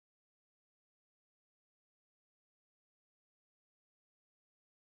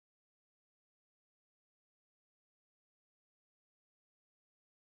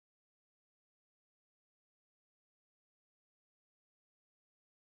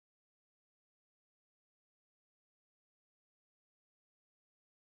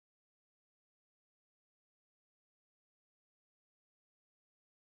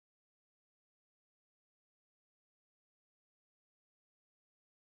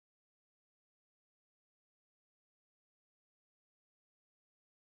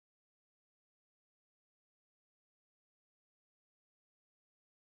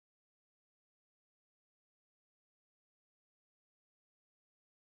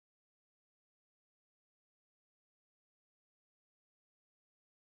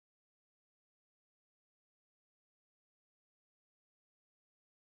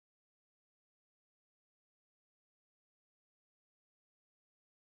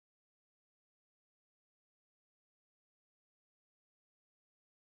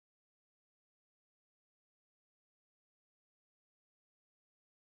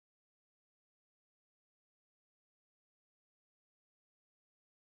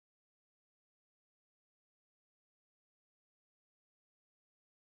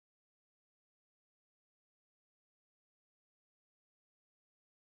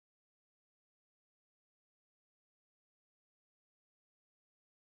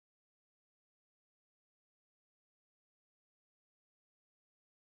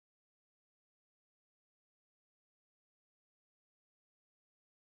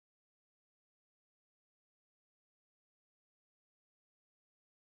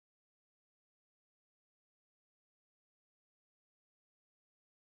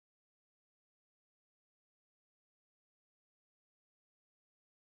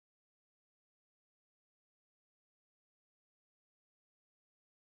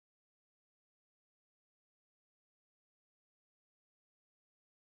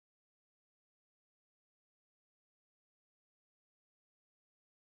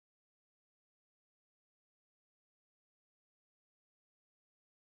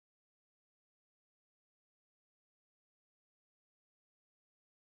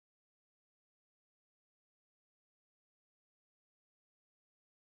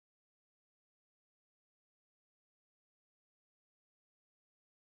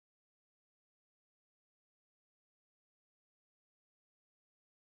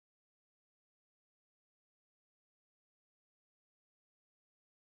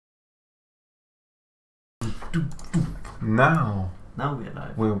Now we're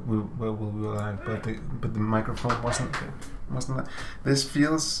live. We're live, but the microphone wasn't that. This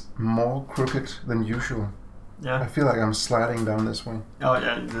feels more crooked than usual. Yeah. I feel like I'm sliding down this way. Oh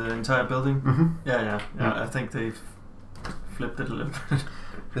yeah, the entire building. Mm-hmm. Yeah. I think they've flipped it a little bit.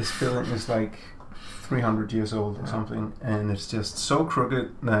 This building is like 300 years old or something, and it's just so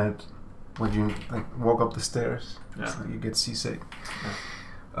crooked that when you walk up the stairs, it's like you get seasick.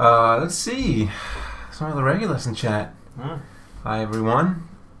 Yeah. Let's see. Some of the regulars in chat. Hi everyone.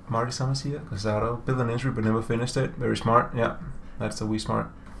 Marty Summers here. Casado built an entry but never finished it. Very smart. Yeah, that's the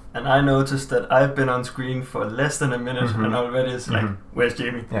smart. And I noticed that I've been on screen for less than a minute, and already it's like, where's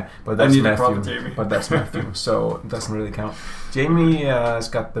Jamie? Yeah, but that's Matthew. Jamie. But that's Matthew, so it doesn't really count. Jamie has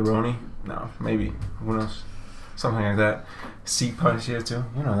got the Roni. No, maybe. Who knows? Something like that. C-Punch here too.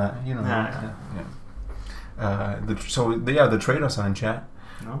 You know that. You know that. Yeah. The traders are in chat.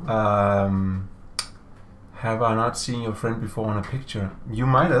 No. Have I not seen your friend before in a picture? You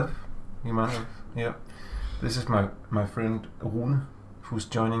might have. Yeah. This is my friend Rune, who's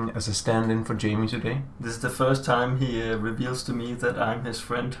joining as a stand-in for Jamie today. This is the first time he reveals to me that I'm his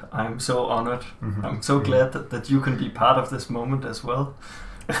friend. I'm so honored. I'm so glad that you can be part of this moment as well.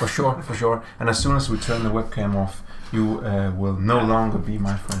 For sure. And as soon as we turn the webcam off, you will no longer be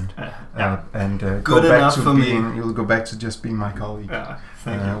my friend, and you'll go back to just being my colleague,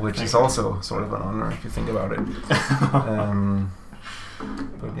 which is also sort of an honor if you think about it.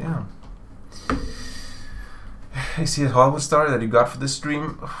 But yeah, I see a Hollywood star that you got for this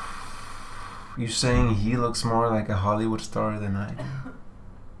stream. You saying he looks more like a Hollywood star than I do?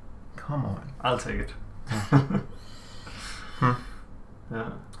 Come on, I'll take it.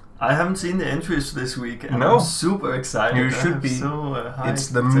 Yeah. I haven't seen the entries this week, and I'm super excited. You should be. It's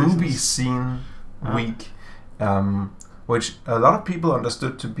the movie scene week, which a lot of people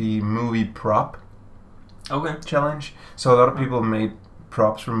understood to be movie prop challenge. So a lot of people made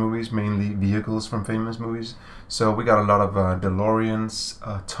props for movies, mainly vehicles from famous movies. So we got a lot of DeLoreans,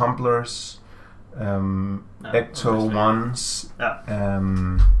 tumblers, Ecto ones,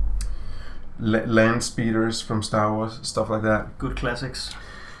 land speeders from Star Wars, stuff like that. Good classics.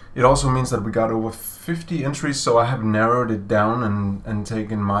 It also means that we got over 50 entries, so I have narrowed it down and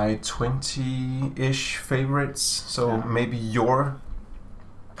taken my 20-ish favorites. So maybe your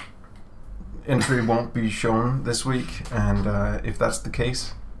entry won't be shown this week, and if that's the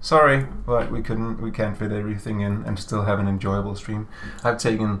case, sorry, but we can't fit everything in and still have an enjoyable stream. I've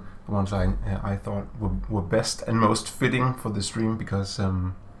taken the ones I thought were best and most fitting for the stream, because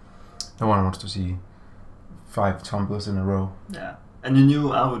no one wants to see 5 tumblers in a row. Yeah. And you knew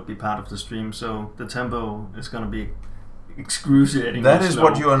I would be part of the stream, so the tempo is going to be excruciating. That is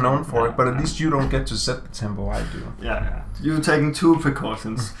what you are known for, but at least you don't get to set the tempo, I do. Yeah. You're taking 2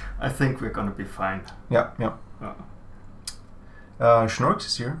 precautions. I think we're going to be fine. Yeah. Schnorks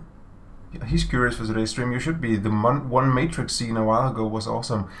is here. He's curious for today's stream. You should be. The one Matrix scene a while ago was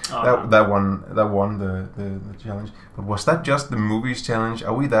awesome. That won the challenge. But was that just the movies challenge?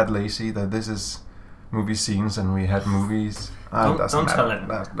 Are we that lazy that this is movie scenes and we had movies? Don't tell it.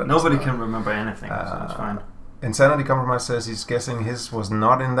 Nobody can remember anything, so it's fine. Insanity Compromise says he's guessing his was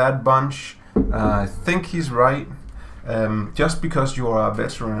not in that bunch. I think he's right. Just because you are a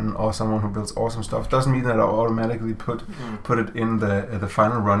veteran or someone who builds awesome stuff doesn't mean that I automatically put it in the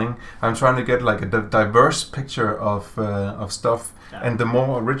final running. I'm trying to get like a diverse picture of stuff, and the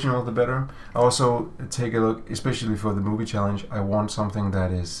more original the better. I also take a look, especially for the movie challenge, I want something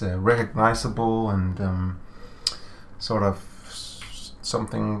that is recognizable and sort of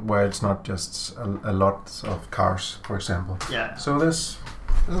something where it's not just a lot of cars, for example. Yeah. So there's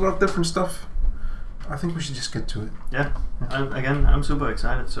a lot of different stuff. I think we should just get to it. Yeah. I'm super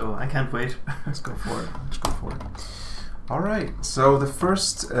excited, so I can't wait. Let's go for it. All right. So the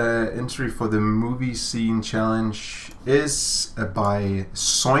first entry for the movie scene challenge is by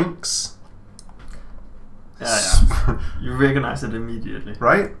Zoinks. Yeah. You recognize it immediately,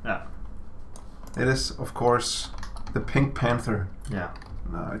 right? Yeah. It is, of course, the Pink Panther. Yeah.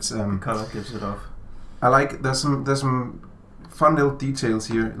 No, it's color gives it off. I like. There's some fun little details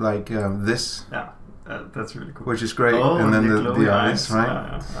here, like this. Yeah. That's really cool. Which is great, and then the eyes,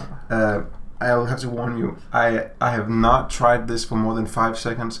 right? I'll have to warn you, I have not tried this for more than 5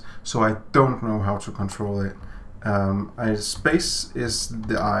 seconds, so I don't know how to control it. Space is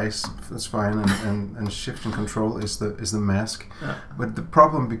the eyes, that's fine, and shift and control is the mask. Yeah. But the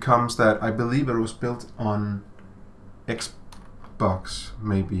problem becomes that I believe it was built on Xbox,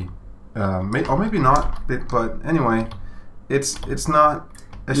 maybe, or maybe not. But anyway, it's not.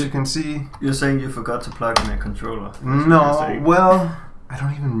 As you can see... You're saying you forgot to plug in a controller. No, well, I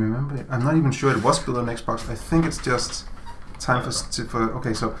don't even remember it. I'm not even sure it was built on Xbox. I think it's just time for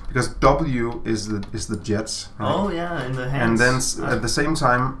okay. So because W is the jets. Right? Oh yeah, in the hands. And then at the same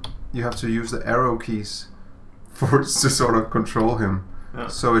time you have to use the arrow keys to sort of control him. Yeah.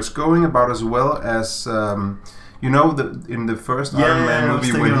 So it's going about as well as you know, in the first Iron Man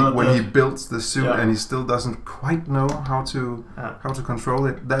movie when he builds the suit and he still doesn't quite know how to control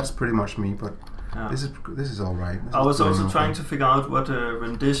it. That's pretty much me, but this is all right. I was also trying to figure out what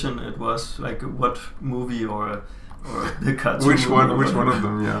rendition it was, like what movie or the cartoon. Which one of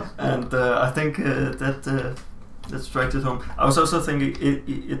them? Yeah. And I think that strikes it home. I was also thinking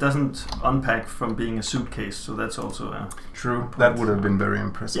it doesn't unpack from being a suitcase, so that's also true. That would have been very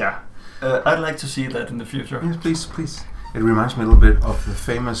impressive. Yeah. I'd like to see that in the future. Yes, please. It reminds me a little bit of the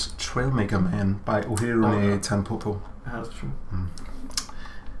famous Trailmaker Man by Ohirune Tanpopo. That's true.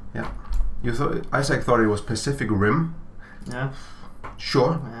 Yeah. Isaac thought it was Pacific Rim. Yeah.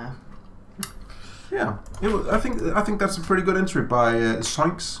 Sure. Yeah. I think that's a pretty good entry by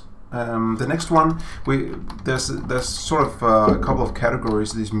Zoinks. The next one, there's sort of a couple of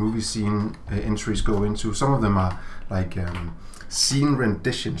categories these movie scene entries go into. Some of them are like scene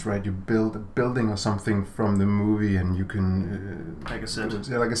renditions, right? You build a building or something from the movie, and you can like a set.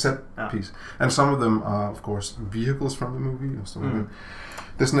 Yeah, like a set piece. And some of them are, of course, vehicles from the movie or something.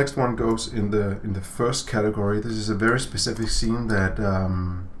 This next one goes in the first category. This is a very specific scene that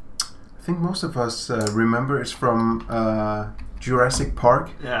I think most of us remember. It's from Jurassic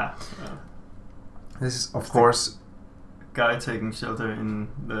Park. Yeah. This is, of course, guy taking shelter in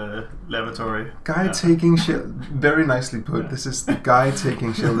the lavatory. Taking shelter. Very nicely put. This is the guy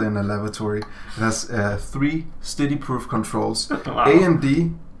taking shelter in a lavatory. It has 3 steady-proof controls. Wow. A and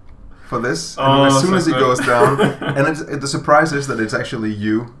D for this. And as soon as he goes down, and the surprise is that it's actually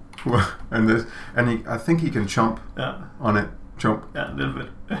you. I think he can chomp on it. Chomp. Yeah, a little bit.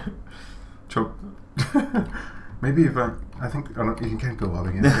 Chomp. Maybe if I think you can't go up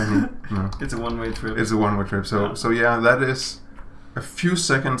again. Can you? No. It's a one-way trip. It's a one-way trip. So yeah, that is a few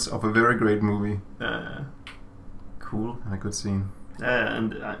seconds of a very great movie. Cool. And a good scene.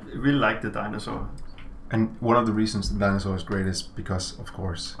 And I really like the dinosaur. And one of the reasons the dinosaur is great is because, of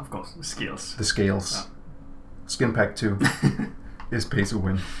course, the scales. The scales. Skin Pack 2 is pay to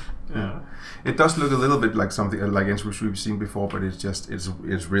win. Yeah. It does look a little bit like something like which we've seen before, but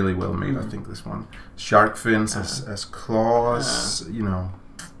it's really well made. I think this one, shark fins as claws, you know,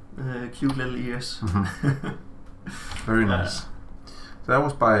 cute little ears. Very nice. So that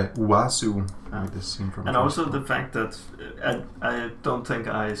was by Uasu. This scene from and also the fact that I don't think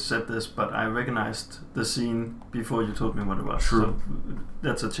I said this, but I recognized the scene before you told me what it was. True. So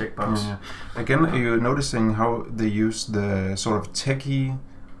that's a checkbox. Yeah. Again, you're noticing how they use the sort of techie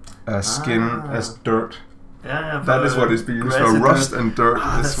skin as dirt. Yeah, that is what it's being used for. Rust and dirt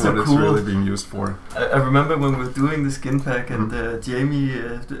is what it's really being used for. I remember when we were doing the skin pack, and Jamie,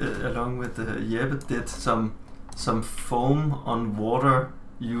 along with Jeppe, did some foam on water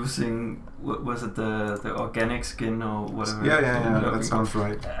using was it the organic skin or whatever. Yeah. That sounds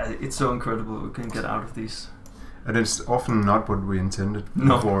right. It's so incredible what we can get out of these. And it's often not what we intended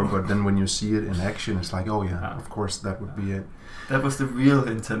before, but then when you see it in action, it's like, oh yeah, of course that would be it. That was the real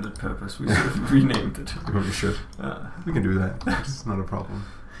intended purpose. We should have renamed it. We should. We can do that. It's not a problem.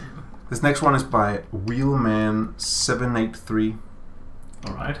 This next one is by Wheelman 783.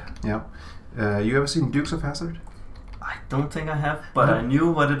 All right. Yeah. You ever seen Dukes of Hazzard? I don't think I have, but I knew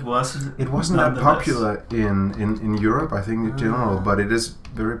what it was. It wasn't that popular in Europe, I think, in general, but it is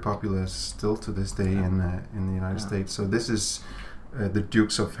very popular still to this day in the United States. So this is the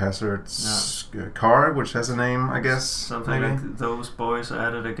Dukes of Hazzard's car, which has a name, I guess. Something maybe? like Those Boys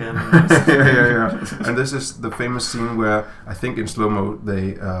At It Again. yeah. And this is the famous scene where I think in slow-mo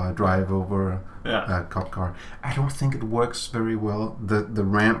they drive over a cop car. I don't think it works very well. The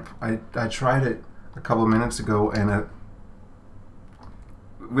ramp, I tried it a couple of minutes ago, and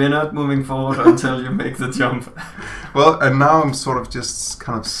we're not moving forward until you make the jump. Well, and now I'm sort of just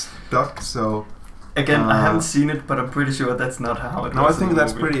kind of stuck, so... Again, I haven't seen it, but I'm pretty sure that's not how it goes. No, I think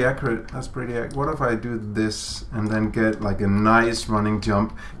that's pretty accurate. That's pretty accurate. What if I do this and then get like a nice running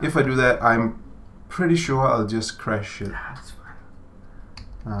jump? If I do that, I'm pretty sure I'll just crash it. That's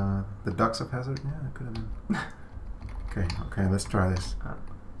fine. The Ducks of Hazzard? Yeah, that could have been. Okay, let's try this.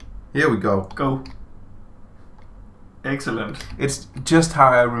 Here we go. Go. Excellent. It's just how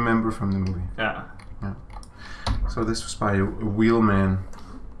I remember from the movie. Yeah. So this was by Wheelman,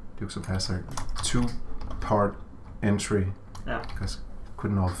 Dukes of Hazzard. 2-part entry. Yeah. Because it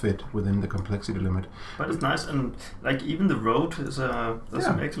couldn't all fit within the complexity limit. But it's nice, and like even the road is there's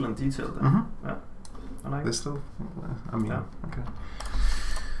some excellent detail there. Mm-hmm. Yeah. I like This little, I mean, Yeah. okay.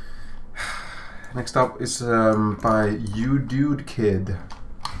 Next up is by You Dude Kid.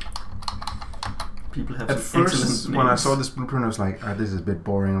 People have At some first, excellent when I names. saw this blueprint, I was like, this is a bit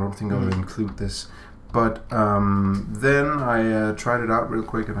boring. I don't think I would Mm. include this. But then I tried it out real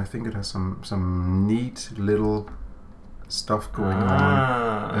quick, and I think it has some neat little stuff going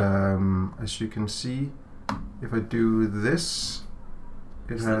on. As you can see, if I do this,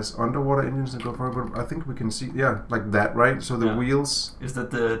 it has underwater engines that go forward. But I think we can see, like that, right? So the Yeah. wheels Is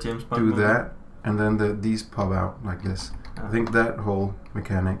that the James Bond do movie? that, and then these pop out like this. Ah. I think that whole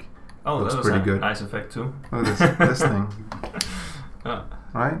mechanic looks that was pretty a good. nice effect too. Look at this thing, Yeah.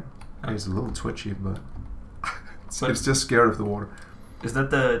 right? Yeah. It's a little twitchy, but But- it's just scared of the water. Is that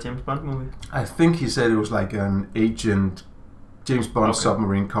the James Bond movie? I think he said it was like an agent, James Bond Okay.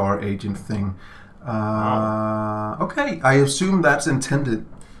 submarine car agent thing. Okay, I assume that's intended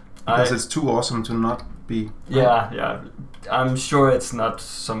because it's too awesome to not be. Yeah. I'm sure it's not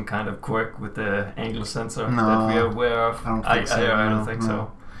some kind of quirk with the angle sensor No, that we are aware of. I don't think so. I No, don't think no.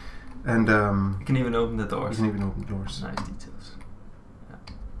 so. And You can even open the you doors. can even open doors. Nice details.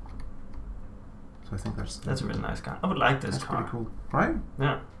 So I think That's a really nice car. I would like this that's car. pretty cool, right?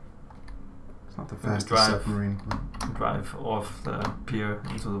 Yeah. It's not the We fastest drive. submarine. Drive off the pier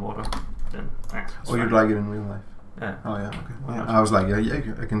into the water. Then. It's Or you'd fine. like it in real life? Yeah. Oh yeah, okay. Why Yeah, not? I was like,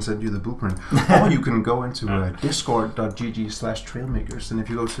 I can send you the blueprint. Or you can go into discord.gg/trailmakers, and if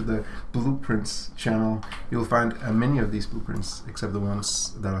you go to the blueprints channel, you'll find many of these blueprints, except the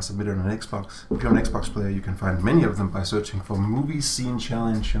ones that are submitted on Xbox. If you're an Xbox player, you can find many of them by searching for Movie Scene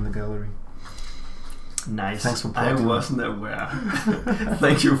Challenge in the gallery. Nice. Thanks for I plugging. wasn't aware.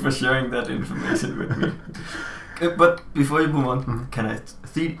 Thank you for sharing that information with me. But before you move on, can I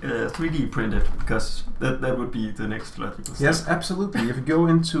 3D print it? Because that would be the next logical step. Yes, absolutely. If you go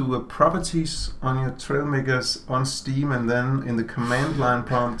into properties on your Trailmakers on Steam, and then in the command line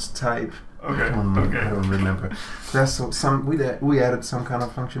prompt type. Okay. I don't remember. There's we added some kind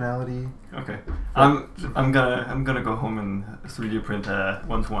of functionality. Okay. I'm gonna go home and 3D print a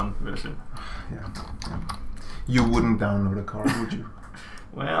 1-to-1 version. Yeah. You wouldn't download a car, would you?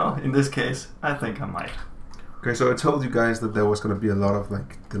 Well, in this case, I think I might. Okay, so I told you guys that there was going to be a lot of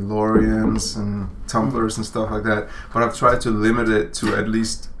like DeLoreans and tumblers and stuff like that, but I've tried to limit it to at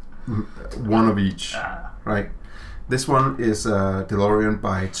least one of each. Right. This one is DeLorean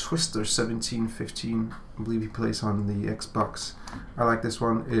by Twister1715. I believe he plays on the Xbox. I like this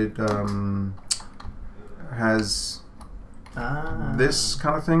one. It has this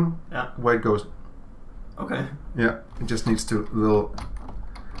kind of thing. Yeah. Where it goes. Okay. Yeah. It just needs to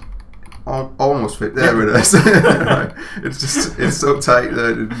almost fit. There it is. Right. It's so tight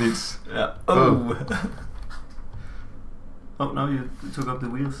that it needs. Yeah. Oh. Oh, now you took up the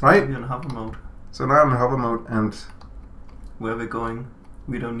wheels. Right. You're in hover mode. So now I'm in hover mode, and Where we're going,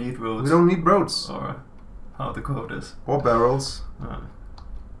 we don't need roads. we don't need roads Or how the quote is. or barrels.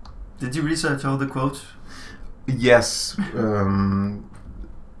 Did you research all the quotes? Yes.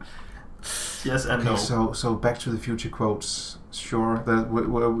 Yes and Okay, no. so Back to the Future quotes. Sure, that where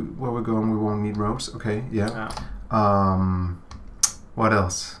we're going, we won't need roads. Okay, yeah. What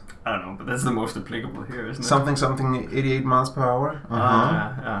else? I don't know, but that's the most applicable here, isn't it? Something 88 miles per hour.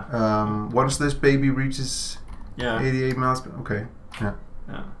 Once this baby reaches Yeah. 88 miles per okay. Yeah.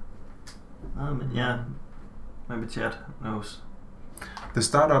 Yeah. Maybe Chad knows. The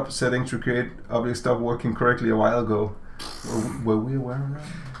startup setting to create obviously stopped working correctly a while ago. Were we aware of that?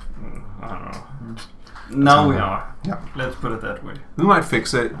 I don't know. Now we are. Yeah. Let's put it that way. We might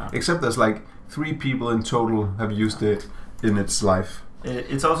fix it, except there's like 3 people in total have used it in its life.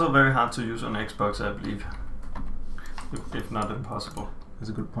 It's also very hard to use on Xbox, I believe. If not impossible. That's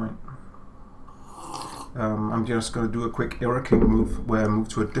a good point. I'm just going to do a quick error king move where I move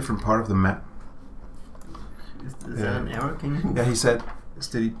to a different part of the map. Is that an error king move? Yeah, he said,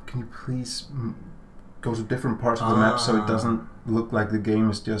 Steady, can you please go to different parts of the map so it doesn't look like the game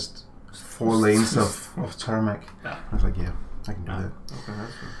is just 4 lanes of tarmac. Yeah. I was like, yeah, I can do that. Okay,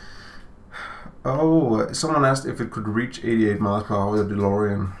 that's good. Oh, someone asked if it could reach 88 miles per hour with a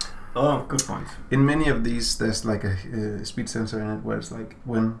DeLorean. Oh, good point. In many of these, there's like a speed sensor in it where it's like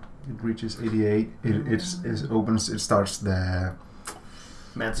when it reaches 88, it opens, it starts the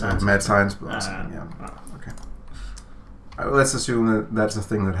Mad science. mad science blasting. Okay. Let's assume that that's a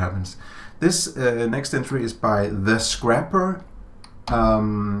thing that happens. This next entry is by The Scrapper,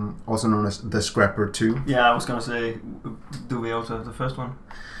 also known as The Scrapper 2. Yeah, I was gonna say, do we also have the first one?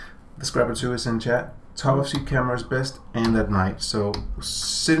 The Scrapper 2 is in chat. top of seat camera is best, and at night. So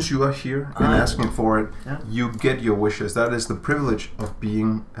since you are here and asking for it, you get your wishes. That is the privilege of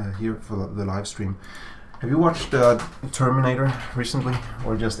being here for the live stream. Have you watched Terminator recently,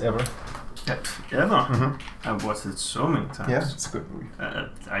 or just ever? Ever? I've watched it so many times. Yeah, it's a good movie.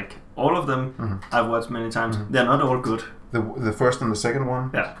 Like all of them, I've watched many times. They're not all good. The first and the second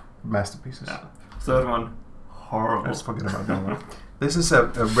one, masterpieces. Yeah. Third one, horrible. Let's forget about that one. This is a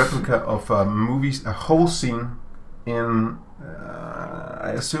replica of movies, a whole scene in,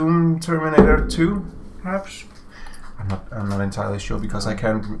 I assume Terminator 2, perhaps. I'm not entirely sure because I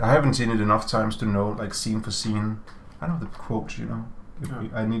haven't seen it enough times to know like scene for scene. I know the quotes, you know.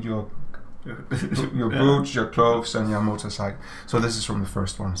 I need your boots, your clothes, and your motorcycle. So this is from the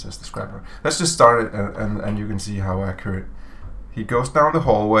first one, says the scrapper. Let's just start it, and you can see how accurate. He goes down the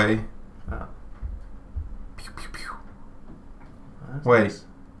hallway. Pew, pew, pew. Wait, nice.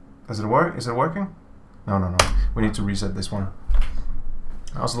 Does it work? Is it working? No. We need to reset this one.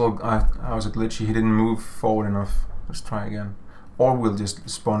 I was a glitchy. He didn't move forward enough. Let's try again. Or we'll just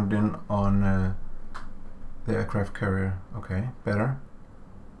spawn it in on the aircraft carrier. Okay, better.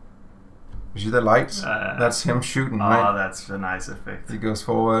 You see the lights? That's him shooting, right? Oh, that's a nice effect. He goes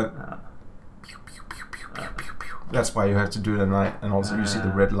forward. Pew, pew, pew, pew, pew, pew, pew. That's why you have to do it at night. And also you see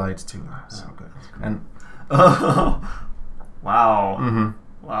the red lights too. So good. Cool. And wow.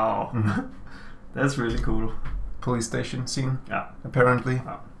 Wow. That's really cool. Police station scene. Yeah. Apparently.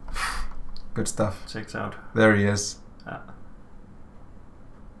 Good stuff. Checks out. There he is.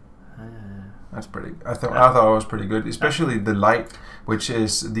 That's pretty. I thought it was pretty good, especially the light, which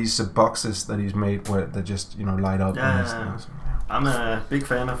is these boxes that he's made where they just light up. I'm a big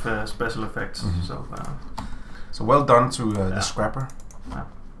fan of special effects. So well done to the scrapper.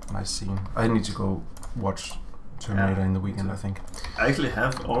 Nice scene. I need to go watch Terminator in the weekend. I think. I actually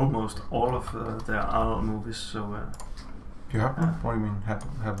have almost all of their Arnold movies. So. You have them? What do you mean? Have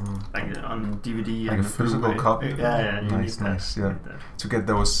them? Like on DVD. Like and a physical copy? Yeah. Nice. Yeah. To get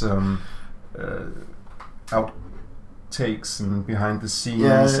those outtakes and behind the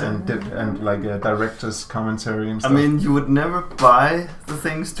scenes and like a director's commentary and stuff. I mean, you would never buy the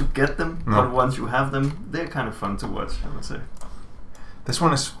things to get them, but once you have them, they're kind of fun to watch, I would say. This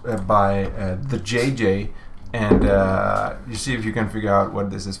one is by the JJ, and you see if you can figure out what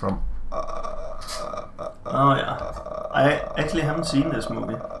this is from. I actually haven't seen this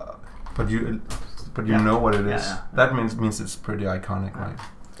movie. But you know what it is. That means it's pretty iconic, right?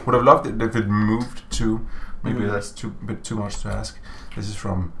 Would have loved it if it moved too. Maybe that's a bit too much to ask. This is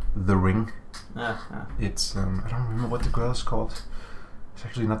from The Ring. It's I don't remember what the girl is called. It's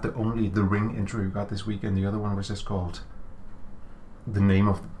actually not the only The Ring entry we got this weekend. The other one was just called the name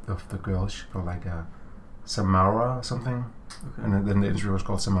of the girl. She called like Samara or something. Okay. And then the entry was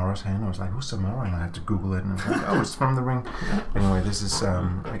called Samara's Hand. I was like, who's Samara? And I had to Google it, and I was like, oh, it's from The Ring. Anyway, this is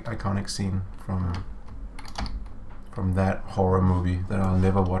iconic scene from that horror movie that I'll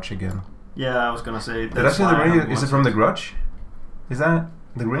never watch again. Yeah, I was gonna say. Did I say The Ring? Is it from The Grudge? Is that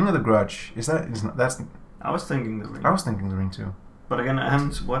The Ring or The Grudge? That's. I was thinking The Ring. I was thinking The Ring too. But again, I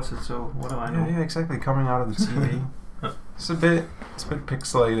haven't watched it, so what do I know? Yeah, exactly. Coming out of the TV, it's a bit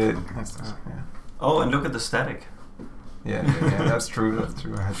pixelated. Oh, and look at the static. Yeah, that's true.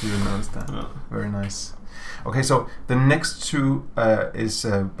 I had to even notice that. Very nice. Okay, so the next two is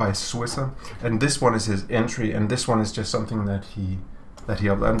by Swisser, and this one is his entry, and this one is just something that he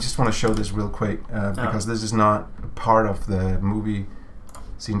uploaded. I just want to show this real quick because this is not part of the movie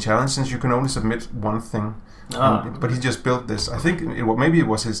scene challenge, since you can only submit one thing. But he just built this. I think maybe it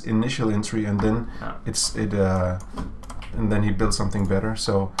was his initial entry, and then and then he built something better.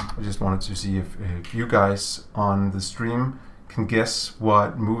 So I just wanted to see if you guys on the stream can guess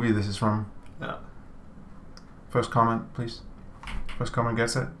what movie this is from. Yeah. First comment, please. First comment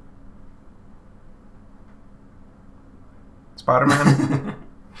gets it. Spider-Man.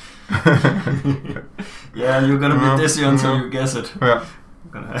 Yeah, you're gonna be dizzy until you guess it. Yeah.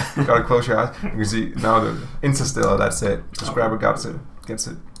 Gotta close your eyes. You can see now the Interstellar. That's it. The Scrabble gets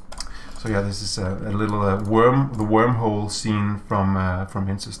it. So yeah, this is a little the wormhole scene from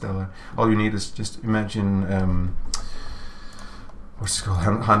Interstellar. All you need is just imagine what's it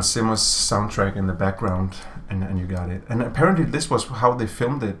called, Hans Zimmer's soundtrack in the background, and you got it. And apparently this was how they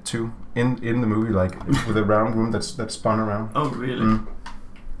filmed it too in the movie, like with a round room that spun around. Oh really?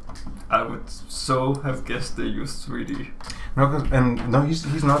 I would so have guessed they used 3D. No,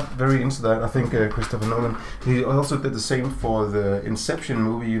 he's not very into that. I think Christopher Nolan. He also did the same for the Inception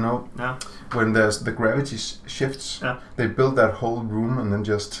movie. When there's the gravity shifts, they build that whole room and then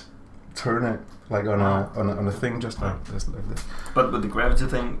just turn it like on a thing, just like this. But with the gravity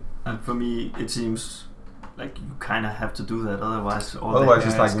thing, for me, it seems like you kind of have to do that, otherwise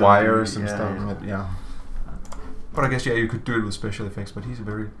it's like wires and stuff. Yeah. But I guess you could do it with special effects. But he's a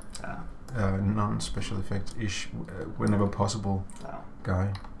very non-special effect-ish, whenever possible,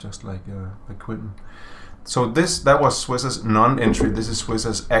 guy, just like Quentin. So that was Swiss's non-entry. This is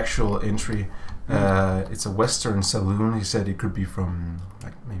Swiss's actual entry. It's a Western saloon. He said it could be from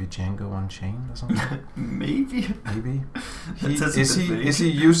like maybe Django Unchained or something. Maybe. Is he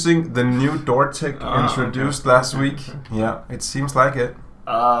using the new door tech introduced last week? Yeah, it seems like it.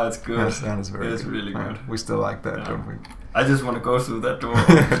 It's good. Yes, that is very it's good. really good. We still like that, don't we? I just want to go through that door.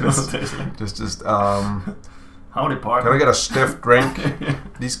 just howdy, partner. Can I get a stiff drink?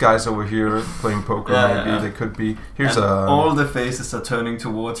 These guys over here playing poker, maybe they could be. Here's all the faces are turning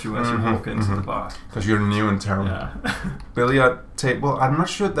towards you as you walk into the bar. Because you're new in town. Yeah. Billiard table. I'm not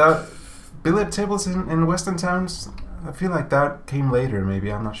sure that billiard tables in Western towns. I feel like that came later. Maybe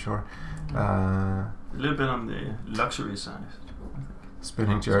I'm not sure. A little bit on the luxury side.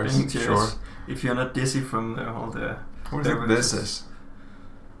 Spinning chairs. Sure. If you're not dizzy from all the. What do you think this is?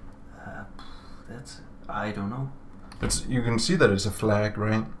 I don't know. You can see that it's a flag,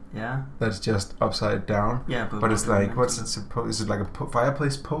 right? Yeah. That's just upside down. Yeah, but it's like, what's it supposed? Is it like a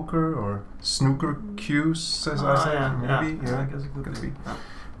fireplace poker or snooker cues? Maybe. I guess it could be.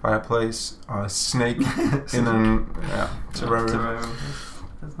 Fireplace, snake in an terrarium.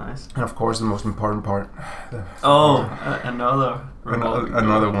 That's nice. And of course, the most important part. Another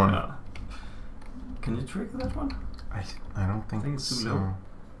one. Yeah. Can you trigger that one? I don't think, it's too so. low.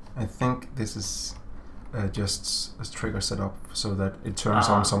 I think this is just a trigger set up so that it turns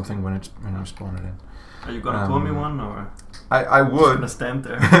on something when you spawn it in. Are you gonna pour me one, or? I would. I'm gonna stand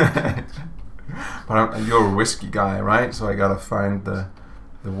there. But you're a whiskey guy, right? So I gotta find the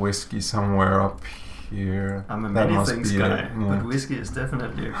whiskey somewhere up here. I'm a many things guy, but whiskey is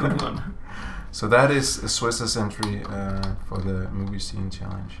definitely a good one. So that is a Swiss's entry for the movie scene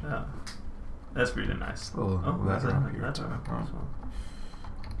challenge. Yeah. That's really nice. That's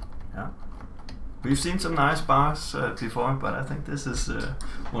yeah. We've seen some nice bars before, but I think this is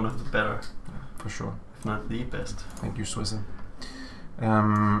one of the better. For sure. If not the best. Thank you, Swiss.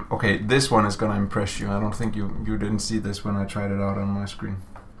 Okay, this one is gonna impress you. I don't think you didn't see this when I tried it out on my screen.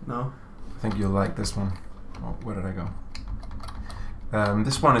 No. I think you'll like this one. Oh, where did I go?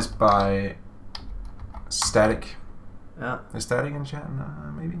 This one is by Static. Yeah. Is Static in chat?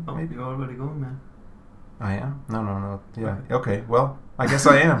 Maybe. Maybe. You're already going, man. I am? No. Yeah. Okay. Well, I guess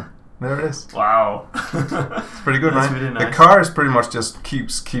I am. There it is. Wow. It's pretty good, right? Really nice. The car is pretty much just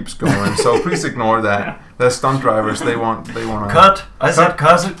keeps going. So please ignore that. The stunt drivers, they want to cut. I said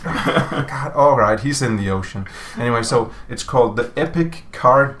cut. God, all right, he's in the ocean. Anyway, so it's called the Epic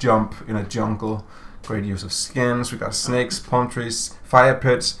Car Jump in a Jungle. Great use of skins. We got snakes, palm trees, fire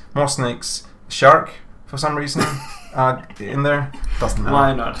pits, more snakes, shark for some reason in there. Doesn't matter.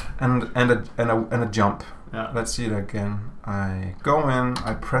 Why not? And a jump. Yeah. Let's see it again. I go in,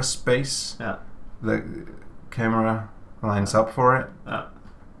 I press space. Yeah. The camera lines up for it. Yeah.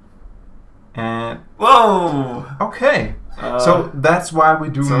 And whoa! Okay. So that's why we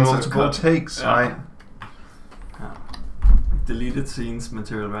do multiple takes, yeah. right? Yeah. Deleted scenes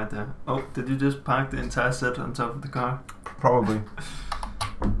material right there. Oh, did you just park the entire set on top of the car? Probably.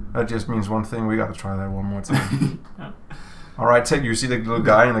 That just means one thing. We gotta try that one more time. Yeah. All right, take. You see the little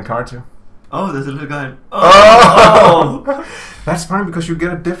guy in the car too? Oh, there's a little guy. Oh! That's funny because you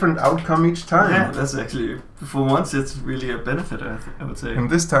get a different outcome each time. Yeah, that's actually, for once, it's really a benefit, I would say. And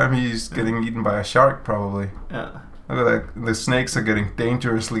this time he's getting eaten by a shark, probably. Yeah. Look at that. The snakes are getting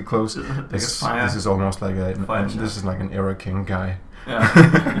dangerously close. This is almost like this is like an Era King guy. Yeah.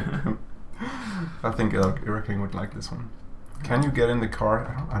 I think Era King would like this one. Can you get in the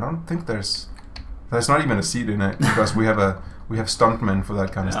car? I don't think there's not even a seat in it because we have stuntmen for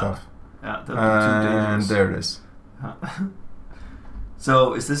that kind of stuff. Yeah, and there it is.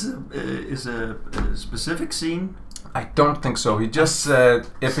 So is this a specific scene? I don't think so. He just said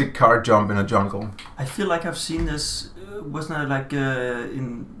epic car jump in a jungle. I feel like I've seen this. Wasn't it like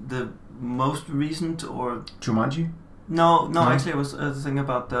in the most recent or Jumanji? No. Actually, it was a thing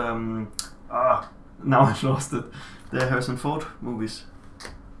about now I've lost it. The Harrison Ford movies.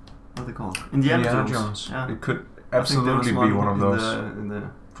 What are they called? Indiana Jones. Yeah. It could absolutely be one of those.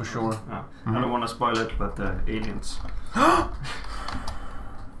 For sure. Yeah. I don't want to spoil it, but aliens.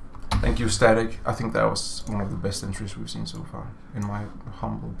 Thank you, Static. I think that was one of the best entries we've seen so far, in my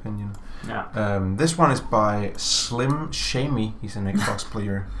humble opinion. Yeah. This one is by Slim Shamey. He's an Xbox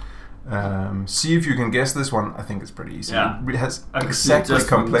player. See if you can guess this one. I think it's pretty easy. Yeah. It has exactly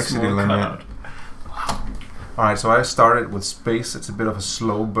complexity limit. Wow. Alright, so I started with space. It's a bit of a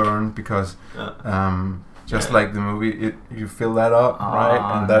slow burn because Just like the movie, you fill that up, right?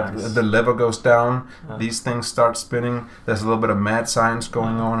 And that the lever goes down. These things start spinning. There's a little bit of mad science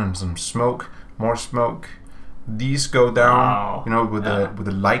going on, and some smoke, more smoke. These go down, you know, with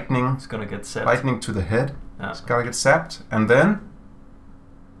the lightning. It's gonna get zapped. Lightning to the head. It's gonna get zapped, and then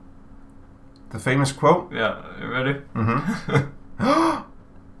the famous quote. Yeah, you ready? Mm-hmm.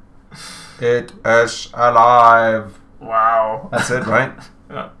 It is alive. Wow. That's it, right?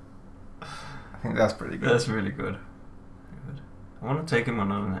 Yeah. I think that's pretty good. That's really good. I want to take him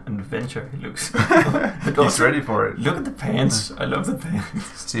on an adventure. He looks. He's ready for it. Look at the pants. I love the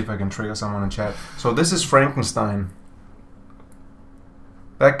pants. See if I can trigger someone in chat. So this is Frankenstein.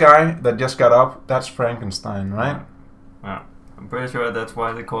 That guy that just got up, that's Frankenstein, right? Yeah. I'm pretty sure that's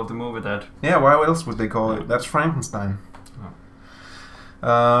why they called the movie that. Yeah, why else would they call it? That's Frankenstein.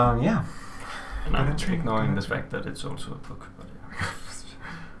 Yeah. And I'm ignoring the fact that it's also a book. But yeah.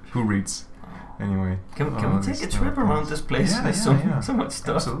 Who reads? Anyway. Can we take a trip around this place? Yeah, There's so much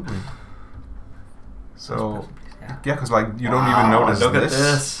stuff. Absolutely. So, yeah, because like you don't even notice look this. At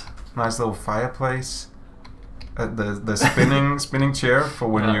this. Nice little fireplace. The spinning chair for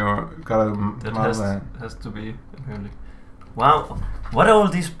when you gotta that has to be really. Wow, what are all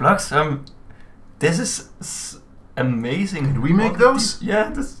these blocks? This is amazing. Did we make those? Yeah,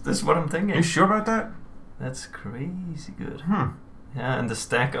 this is what I'm thinking. Are you sure about that? That's crazy good. Yeah, and the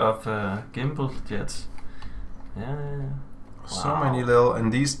stack of gimbal jets. Yeah. So many little,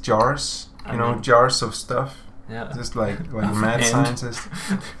 and these jars, you know, jars of stuff. Yeah. Just like a mad scientist.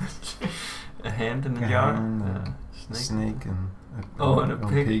 A hand in a jar. Snake and and a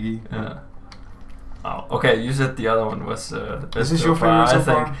piggy. Yeah. Oh, okay. You said the other one was. This is your favorite so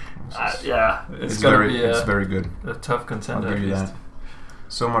far? I think. Yeah, it's gonna be. It's very good. A tough contender. I'll give you that.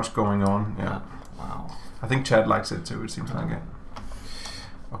 So much going on. Yeah. Wow. I think Chad likes it too. It seems like it.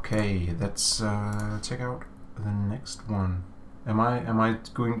 Okay, let's check out the next one. Am I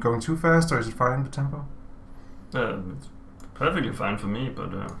going too fast, or is it fine, the tempo? It's perfectly fine for me,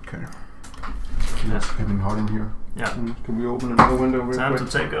 but okay. It's getting hot in here. Yeah. Can we open another window real quick? Time to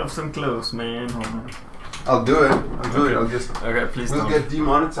take off some clothes, man. I'll do it. I'll just. Okay, please. We'll get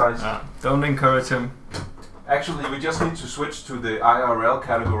demonetized. Don't encourage him. Actually, we just need to switch to the IRL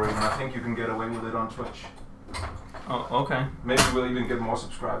category, and I think you can get away with it on Twitch. Oh, okay. Maybe we'll even get more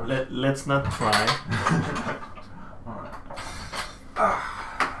subscribers. Let's not try. Alright.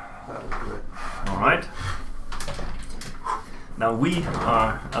 That was good. Alright. Now we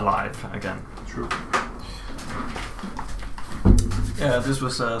are alive again. True. Yeah, this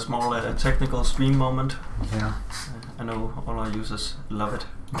was a small technical stream moment. Yeah. I know all our users love it.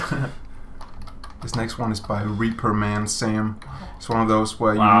 This next one is by Reaper Man Sam. It's one of those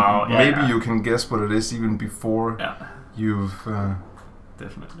where maybe you can guess what it is even before you've...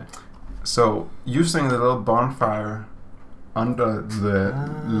 Definitely. So, using the little bonfire under the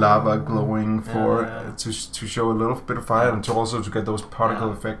lava glowing for to show a little bit of fire and to also to get those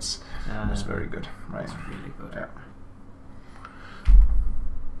particle effects. It's very good, right? It's really good. Yeah.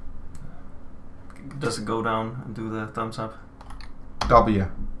 Does it go down and do the thumbs up? W.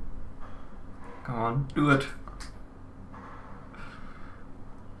 Come on, do it.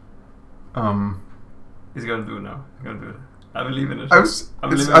 He's gonna do it now. He's gonna do it. I believe in it. I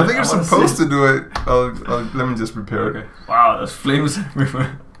think you're supposed to do it. Let me just prepare it. Okay. Wow, there's flames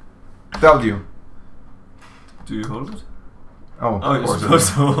everywhere. W. Do you hold it? Oh, you're supposed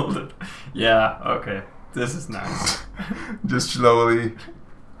to hold it. Yeah, okay. This is nice. Just slowly.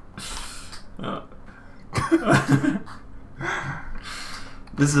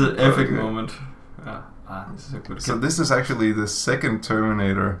 This is an epic moment. This is a good. So this is actually the second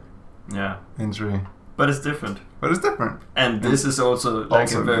Terminator entry. But it's different. And this is also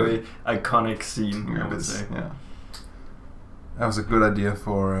like a very iconic scene, I would say. Yeah. That was a good idea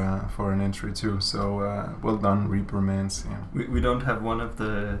for an entry too. So well done, Reaper Mans. Yeah. We don't have one of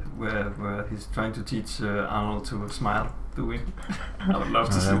the where he's trying to teach Arnold to smile, do we? I would love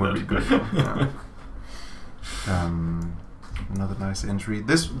to see that. Would be good. Yeah. Another nice entry.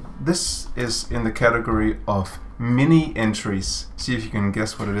 This is in the category of mini entries. See if you can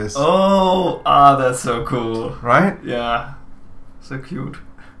guess what it is. That's so cool. Right? Yeah. So cute.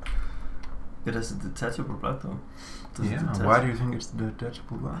 It has a detachable block though. Why do you think it's the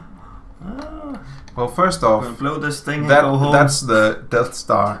detachable block? Well, first off, blow this thing and go home. That's the Death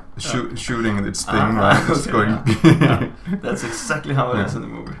Star shooting its thing, right? It's going. That's exactly how it is in the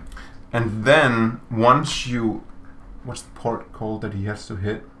movie. And then once you, what's the port called that he has to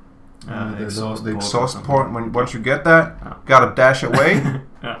hit? The exhaust port. Once you get that, gotta dash away.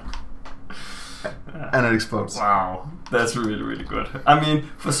 And it explodes. Wow, that's really, really good. I mean,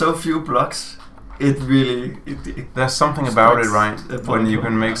 for so few blocks, it really There's something about it, strikes right? a When you point,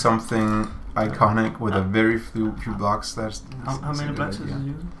 can make yeah. something iconic with a very few blocks. That's How many a blocks good is it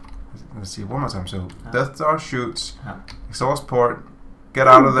idea. using? Let's see one more time. So Yeah. Death Star shoots, Yeah. exhaust port, get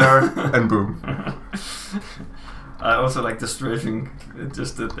out of there, and boom. I also like the strafing. It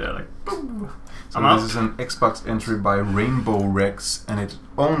just did there, like boom. So I'm this out. is an Xbox entry by Rainbow Rex, and it's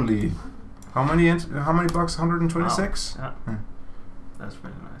only how many blocks? 126. Yeah. Yeah. That's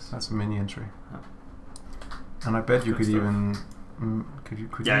really nice. That's a mini entry. Yeah. And I bet you Good could stuff. even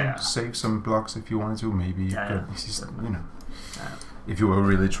could Yeah, you yeah. save some blocks if you wanted to. Maybe you Yeah, could. yeah. It's just, Definitely. you know, Yeah. if you were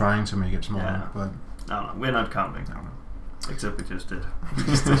really trying to make it smaller. Yeah. But No, we're not counting. no. Except we just did.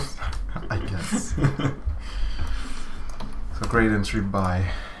 I guess. So great entry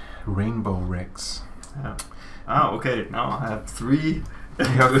by Rainbow Rex. Yeah. Ah, okay. Now I have 3. You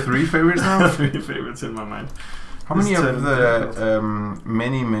have 3 favorites now? 3 favorites in my mind. How This many of turned the difficult.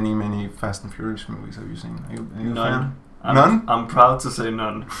 many Fast and Furious movies have you seen? Are you a None. fan? None? I'm proud to say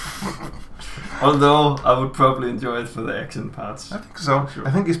none. Although I would probably enjoy it for the action parts. I think so. Sure.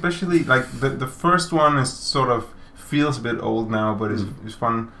 I think especially like the first one is sort of feels a bit old now, but it's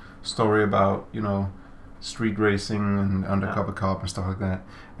fun story about, you know, street racing and undercover cop and stuff like that.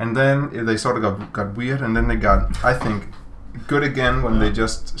 And then they sort of got weird, and then they got, I think, good again when they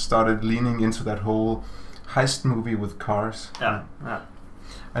just started leaning into that whole heist movie with cars. Yeah, yeah.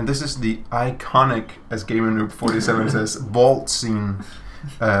 And this is the iconic, as Gamer Noob 47 says, vault scene,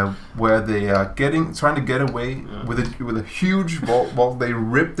 where they are trying to get away with a huge vault. They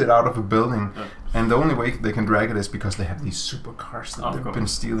ripped it out of a building, and the only way they can drag it is because they have these supercars that they've been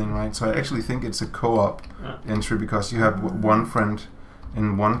stealing, right? So I actually think it's a co-op entry, because you have one friend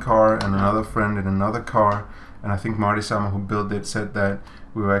in one car and another friend in another car, and I think Marty Sama, who built it, said that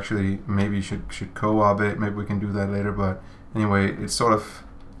we were actually maybe should co-op it. Maybe we can do that later, but anyway, it's sort of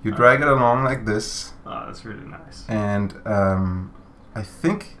you drag it along like this. Oh, that's really nice. And I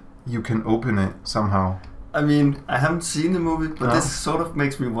think you can open it somehow. I mean, I haven't seen the movie, but this sort of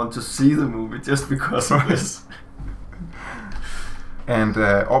makes me want to see the movie just because of this. And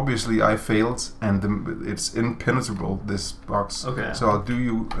obviously I failed, and it's impenetrable, this box. Okay. So I'll do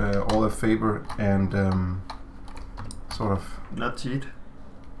you all a favor and sort of... Not cheat.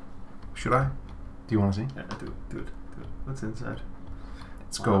 Should I? Do you want to see? Yeah, do it. What's inside?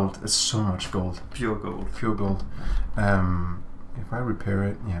 It's gold. It's so much gold. Pure gold. Pure gold. If I repair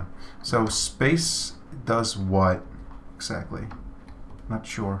it, yeah. So space does what exactly? Not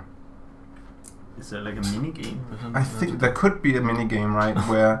sure. Is there like a mini game or something? I think there could be a mini game, right?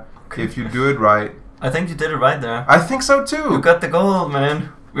 Where if you do it right, I think you did it right there. I think so too. You got the gold,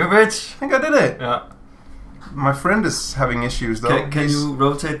 man. We're rich. I think I did it. Yeah. My friend is having issues though. Can you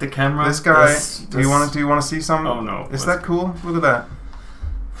rotate the camera? This guy. Do you want to see some? Oh no. Is that cool? Look at that.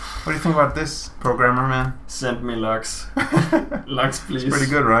 What do you think about this, programmer man? Send me Lux. Lux, please. It's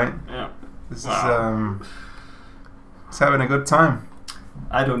pretty good, right? Yeah. This Wow. is it's having a good time.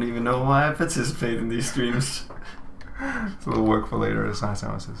 I don't even know why I participate in these streams. It's a little work for later, as I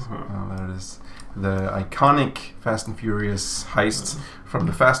says. Uh-huh. That is the iconic Fast and Furious heist from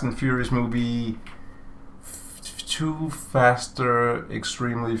the Fast and Furious movie. Too Faster,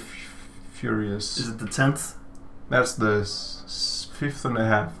 Extremely Furious. Is it the 10th? That's the 5th and a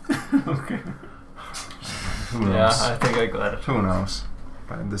half. Okay. Who knows? Yeah, I think I got it. Who knows?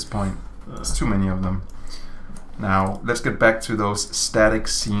 But at this point, there's too many of them. Now, let's get back to those static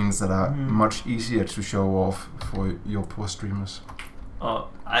scenes that are much easier to show off for your poor streamers.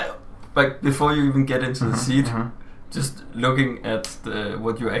 But before you even get into the seat, just looking at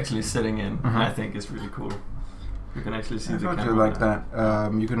what you're actually sitting in, I think is really cool. You can actually see the camera. You like that.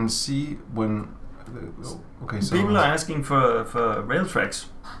 You can see when... okay, so... People are asking for rail tracks.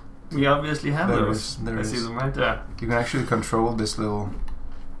 We obviously have those. There see them right there. You can actually control this little...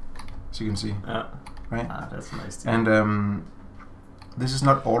 So you can see. Yeah. Right? Ah, that's nice too. And this is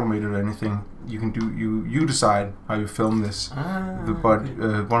not automated or anything. You can do... You decide how you film this. But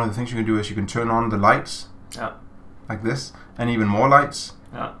one of the things you can do is you can turn on the lights. Yeah. Like this. And even more lights.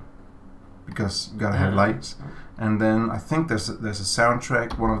 Yeah. Because you gotta have lights. And then I think there's a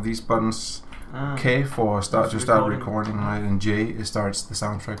soundtrack, one of these buttons, K for start recording, right? And J starts the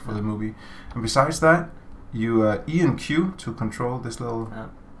soundtrack for the movie. And besides that, you E and Q to control this little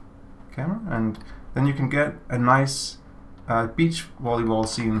camera, and then you can get a nice beach volleyball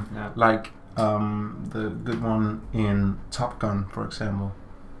scene, like the good one in Top Gun, for example.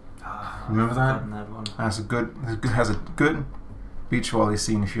 Remember that? One. Has a good beach volley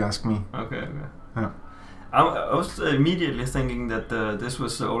scene, if you ask me. Okay. Yeah. I was immediately thinking that this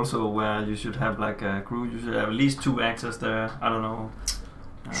was also where you should have like a crew. You should have at least 2 actors there. I don't know.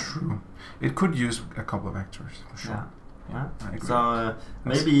 True. It could use a couple of actors, for sure. Yeah. I agree. So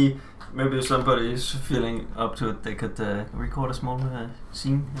maybe if somebody is feeling up to it, they could record a small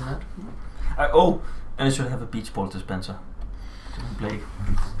scene in that. And it should have a beach ball dispenser. So you can play.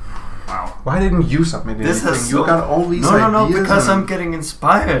 Wow. Why didn't you submit This anything? You got all these ideas. No, because I'm getting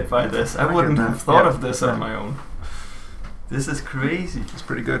inspired by this. I wouldn't have thought of this on my own. This is crazy. It's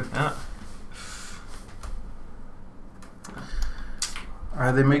pretty good. Yeah.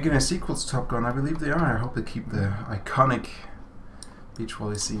 Are they making a sequel to Top Gun? I believe they are. I hope they keep the iconic beach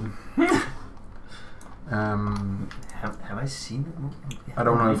volley scene. Have I seen it? I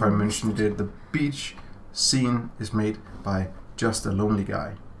don't know if I mentioned it. The beach scene is made by Just a Lonely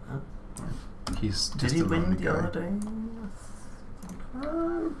Guy. He's just a lonely guy. Did he win the other day? I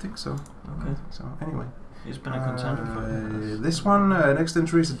don't think so. Okay. So anyway. He's been a contender for this one. Next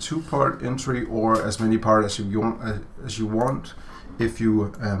entry is a 2-part entry, or as many parts as you want, if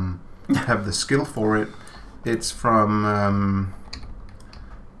you have the skill for it. It's from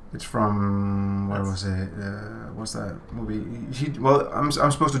what was it? What's that movie? I'm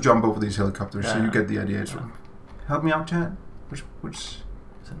supposed to jump over these helicopters, so you get the idea. Help me out, chat. Which?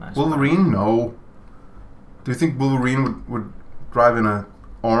 It's a nice Wolverine? Part. No. Do you think Wolverine would drive in a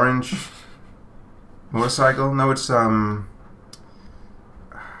orange motorcycle? No, it's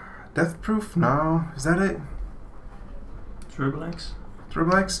Death Proof? No. Is that it? Triple X?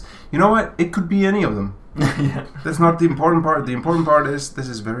 Triple X? You know what? It could be any of them. Yeah. That's not the important part. The important part is this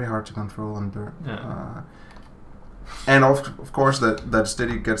is very hard to control on dirt. Yeah. And of course that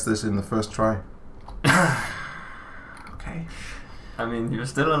Steady gets this in the first try. Okay. I mean, you're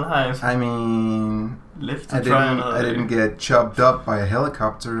still alive. I mean, I didn't get chopped up by a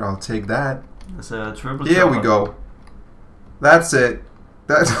helicopter. I'll take that. It's a triple. Here we go. That's it.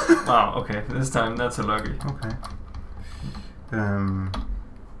 That's wow. Okay. This time that's a lucky. Okay.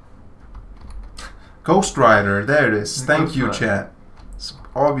 Ghost Rider. There it is. Thank you, chat. It's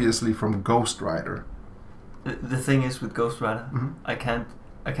obviously from Ghost Rider. The thing is with Ghost Rider, I can't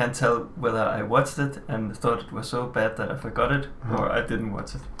tell whether I watched it and thought it was so bad that I forgot it, or I didn't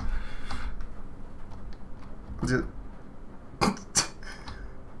watch it. Is it?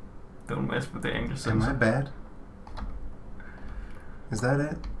 Don't mess with the English. Am I bad? Is that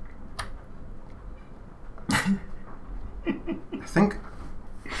it? I think.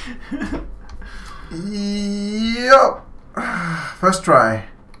 Yep. First try.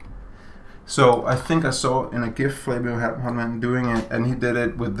 So I think I saw in a GIF Flavio Hartman doing it, and he did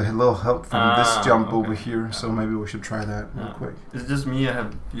it with the little help from this jump over here. So maybe we should try that real quick. Is it just me, or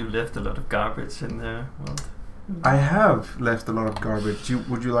have you left a lot of garbage in there? Well, I have left a lot of garbage.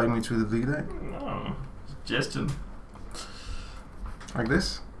 Would you like me to delete it? No. Suggestion. Like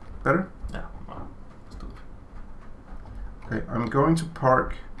this? Better? Yeah. Wow. Stupid. Okay, I'm going to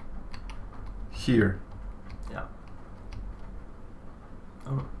park here. Yeah.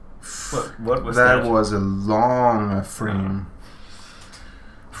 Oh. What was that? That was a long frame.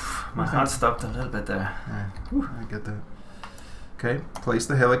 My heart stopped a little bit there. Yeah, I get that. Okay, place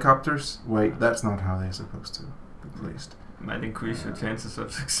the helicopters. Wait, that's not how they're supposed to be placed. Might increase your chances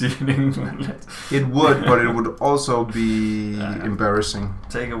of succeeding. It would, but it would also be embarrassing.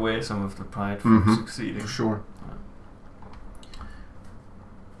 Take away some of the pride from succeeding. For sure.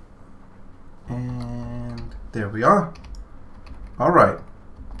 And there we are. Alright.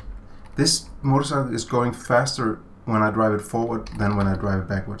 This motorcycle is going faster when I drive it forward than when I drive it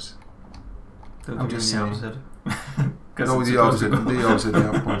backwards. I'm just saying. Opposite. No, the opposite. The opposite, yeah,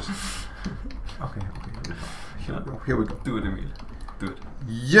 of course. Okay. Here we go. Do it, Emil. Do it.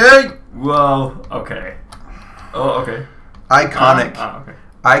 Yay! Wow. Okay. Oh, okay. Iconic. Okay.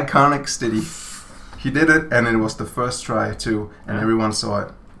 Iconic Steady. He did it, and it was the first try too, and everyone saw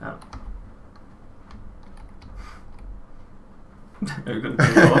it. Yeah. Are you going to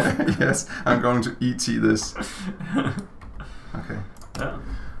take it off? Yes, I'm going to ET this. Okay. Yeah.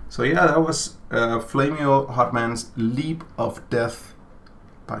 So yeah, that was Flamio Hotman's Leap of Death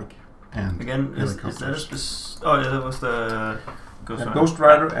bike. And again, is that oh yeah, that was the Ghost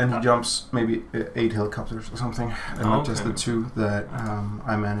Rider, and he jumps maybe 8 helicopters or something, and not just the 2 that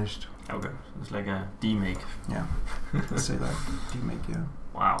I managed. Okay, so it's like a D-make. Yeah, let's say that. D-make, yeah.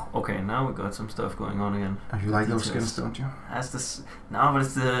 Wow. Okay, now we got some stuff going on again. You like those skins, don't you? That's this. No, but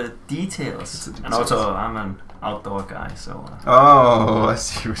it's the details. And also, I'm an outdoor guy, so. Oh, I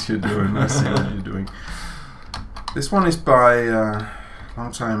see what you're doing. I see what you're doing. This one is by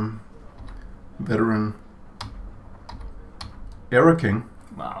long-time veteran Era King.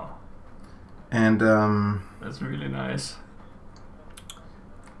 Wow. And that's really nice.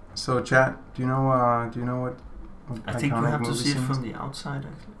 So, chat, do you know I think you iconic have to movie see it scenes. from the outside,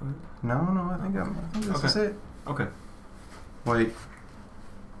 actually. No, I think this is it. Okay. Wait,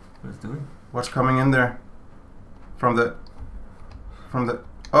 What is it doing? what's coming in there? From the...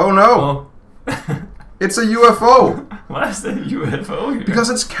 Oh no! Oh. It's a UFO! Why is there a UFO here? Because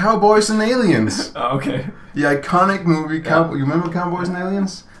it's Cowboys and Aliens. Oh, okay. The iconic movie, you remember Cowboys and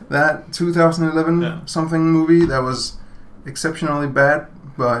Aliens? That 2011 something movie that was exceptionally bad,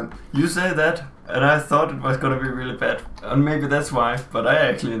 but... You say that, and I thought it was gonna be really bad. And maybe that's why, but I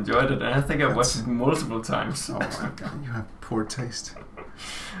actually enjoyed it, and I think I watched it multiple times. Oh my god, you have poor taste.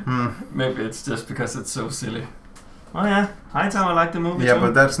 Maybe it's just because it's so silly. Oh yeah, Hightower liked the movie Yeah, too.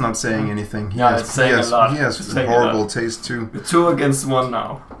 but that's not saying anything. It's saying a lot. He has It's saying a horrible lot. taste too. We're 2 against 1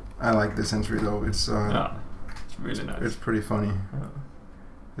 now. I like this entry though. It's It's really nice. it's pretty funny.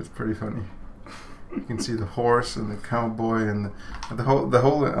 It's pretty funny. You can see the horse and the cowboy and the whole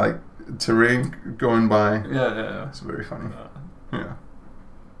like terrain going by. Yeah. It's very funny. Yeah.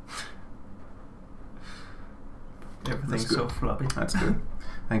 Everything's so floppy. That's good.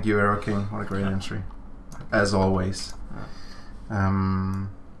 Thank you, Arrow King. What a great entry. As always.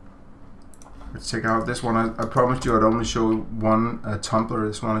 Let's check out this one. I promised you I'd only show one Tumblr.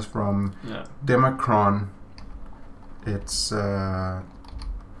 This one is from Democron. It's the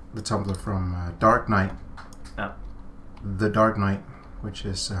Tumblr from Dark Knight. Yeah. The Dark Knight, which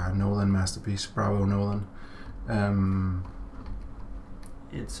is Nolan masterpiece. Bravo, Nolan.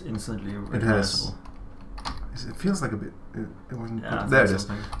 It's instantly It has. recognizable. It feels like a bit. It wasn't. Yeah, There it is.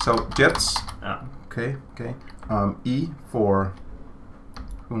 something. So jets. Yeah. Okay. E for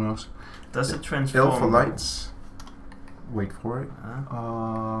who knows. Does it transform? L for lights. Wait for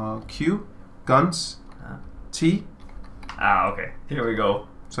it. Q, guns. T. Okay. Here we go.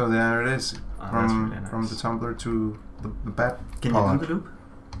 So there it is. That's From really nice. from the Tumblr to the bat. Can pod. you do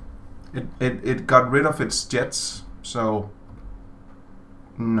the loop? It got rid of its jets. So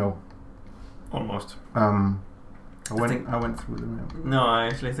no. Almost. I I think- went through them No, I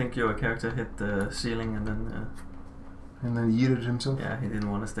actually think your character hit the ceiling and then and then yeeted himself. he didn't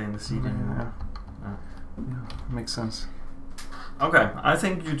want to stay in the seat anymore. Yeah, makes sense. Okay, I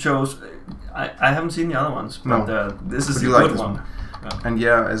think you chose. I haven't seen the other ones, but this is But a you like good this one. one. And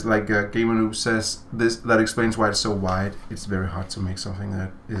as like Gamer Noob says, that explains why it's so wide. It's very hard to make something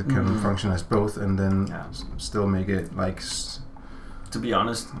that it can function as both, and then still make it like. To be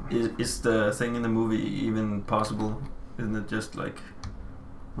honest, is the thing in the movie even possible? Isn't it just like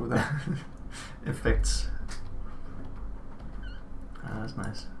effects? That's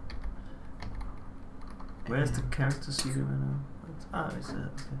nice. Where's the character seated right now? It's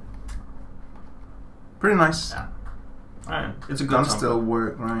okay. Pretty nice. Yeah. Alright, it's a good Guns song. still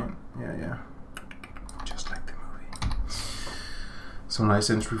work, right? Yeah. Just like the movie. So nice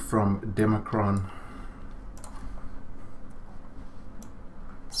entry from Democron.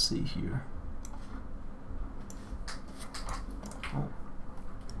 Let's see here. Oh.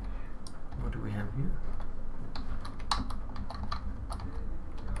 What do we have here?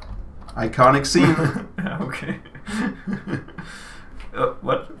 Iconic scene. Yeah, okay.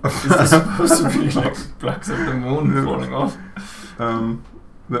 What? Is this supposed to be like blocks of the moon falling off?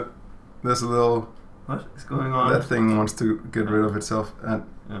 There's a little. What is going on? That thing wants to get rid of itself. And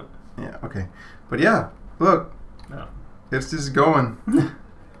Yeah. Okay. But yeah, look. Yeah. It's just going.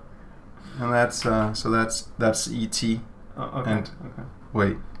 And that's that's E.T. Oh, okay. And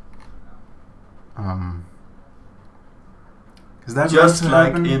wait. Is that just meant to like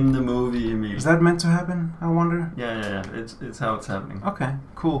happen? in the movie, Emil. Is that meant to happen? I wonder. Yeah. It's how it's happening. Okay,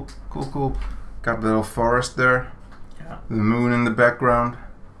 cool. Got a little forest there. Yeah. The moon in the background.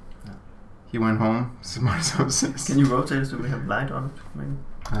 Yeah. He went home. Somebody says. Can you rotate it so we have light on it? Maybe.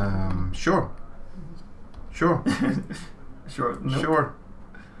 Sure. Sure. Nope. Sure.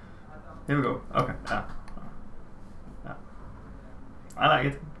 Here we go. Okay. Yeah. I like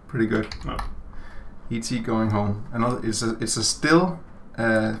it. Pretty good. No. E.T. going home. Another. It's a still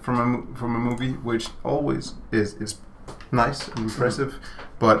from a movie which always is nice and impressive,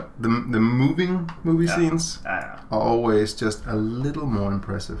 but the moving movie scenes are always just a little more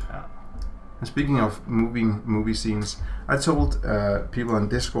impressive. Yeah. And speaking of moving movie scenes, I told people on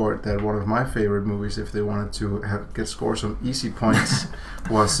Discord that one of my favorite movies, if they wanted to get scores on easy points,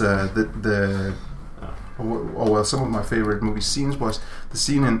 was some of my favorite movie scenes was the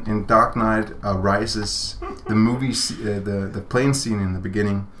scene in Dark Knight Rises, the movie, the plane scene in the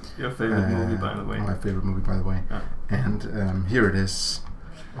beginning. Your favorite movie, by the way. My favorite movie, by the way. Yeah. And here it is,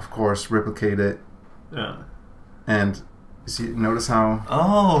 of course, replicated. Yeah. And notice how.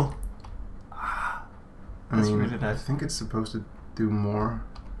 Oh. That's really nice. I think it's supposed to do more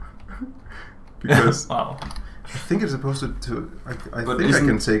because wow. I think it's supposed to I But think I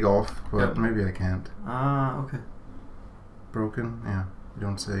can take off, but Yeah. maybe I can't. Ah, okay. Broken? Yeah, you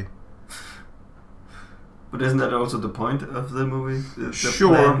don't say. But isn't that also the point of the movie? The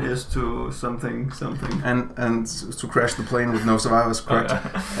Sure. plan is to something. And to crash the plane with no survivors, correct?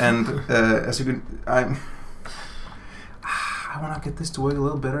 And as you can, I want to get this to work a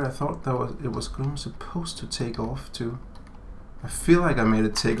little better. I thought it was supposed to take off too. I feel like I made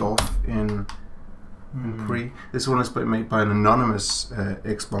it take off in pre. This one is made by an anonymous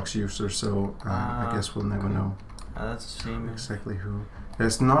Xbox user, so I guess we'll never know That's a shame. exactly who.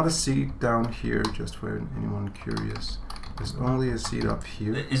 There's not a seat down here, just for anyone curious. There's only a seat up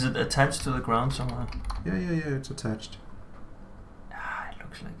here. Is it attached to the ground somewhere? Yeah, it's attached. It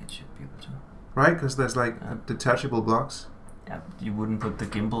looks like it should be able to. Right, because there's like detachable blocks. Yeah, but you wouldn't put the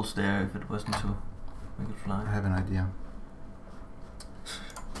gimbals there if it wasn't to make it fly. I have an idea.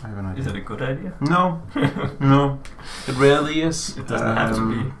 Is it a good idea? No, no, it rarely is. It doesn't have to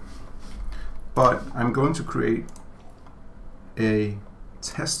be. But I'm going to create a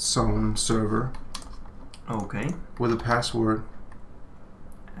test zone server Okay. with a password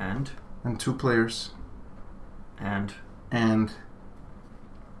And 2 players, and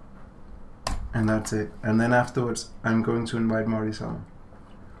that's it. And then afterwards, I'm going to invite Marty Summer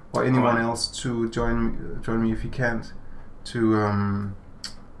or anyone else to join me if he can't, to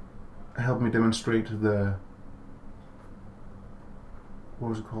help me demonstrate the, what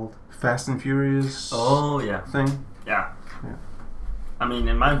was it called? Fast and Furious. Oh yeah. Thing. Yeah. Yeah. I mean,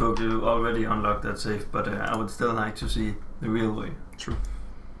 in my book, you already unlocked that safe, but I would still like to see the real way. True.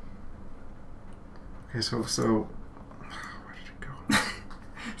 Okay, so where did it go?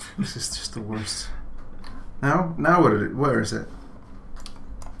 This is just the worst. Now where is it?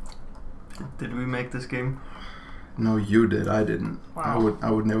 Did we make this game? No, you did. I didn't. Wow.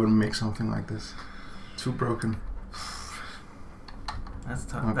 I would never make something like this. Too broken. That's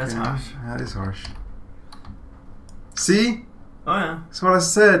tough. Okay, That's harsh. That is harsh. See? Oh yeah. That's what I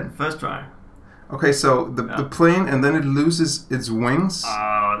said. First try. Okay, so the plane, and then it loses its wings.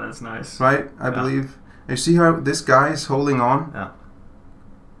 Oh, that's nice. Right? I believe. And you see how this guy is holding on? Yeah.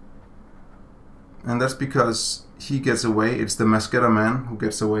 And that's because he gets away. It's the Masquerade Man who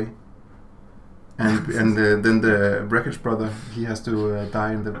gets away. And then the Wreckage Brother, he has to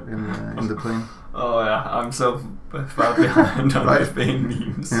die in the plane. Oh yeah, I'm so far behind on the Spain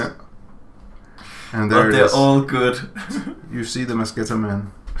memes. Yeah. And there but they're all good. You see the Masquerade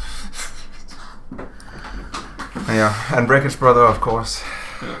Man. Yeah, and Wreckage Brother, of course.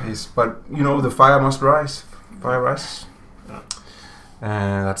 Yeah. But you know, the fire must rise. Fire rises. Yeah.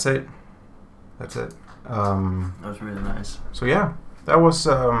 And that's it. That's it. That was really nice. So yeah, that was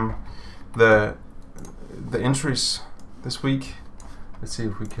the entries this week. Let's see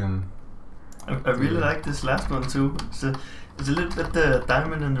if we can. I really like this last one too. It's a little bit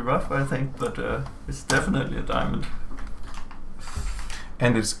diamond in the rough, I think, but it's definitely a diamond.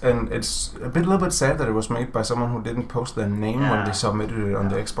 And it's a little bit sad that it was made by someone who didn't post their name when they submitted it on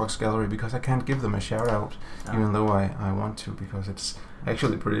the Xbox gallery, because I can't give them a shout out, even though I want to, because it's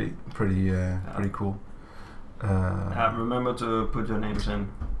actually pretty cool. Remember to put your names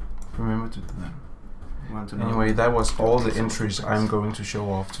in. Remember to do that. Anyway, that was all the entries I'm going to show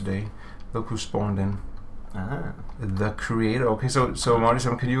off today. Look who spawned in. The creator. Okay, so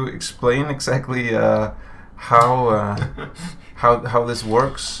Marty, can you explain exactly how this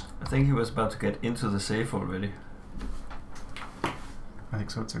works? I think he was about to get into the safe already. I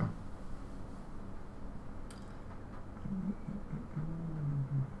think so too.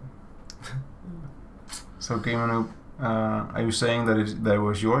 So Gamer Noob, are you saying that that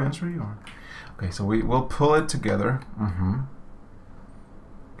was your entry, or? Okay, so we'll pull it together. You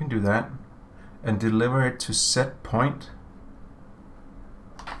can do that, and deliver it to set point.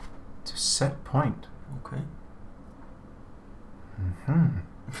 To set point. Okay.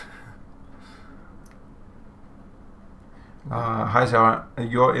 Hi Sarah,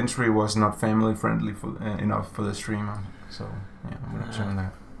 your entry was not family friendly enough for the streamer, so yeah, I'm not showing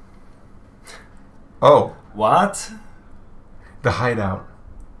that. Oh, what? The hideout.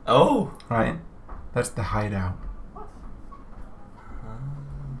 Oh, right. That's the hideout.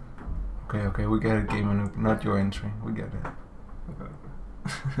 Okay, we get it, Gamer Noob. Not your entry. We get it.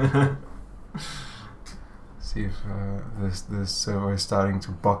 Okay. See if this server is starting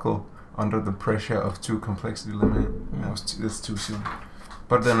to buckle under the pressure of too complexity limit. That's too soon.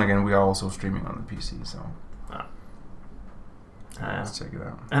 But then again, we are also streaming on the PC, so let's check it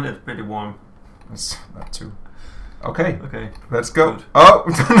out. And it's pretty warm. It's not too. Okay. Let's go. Good. Oh,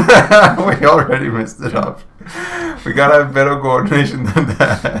 we already messed it up. We gotta have better coordination than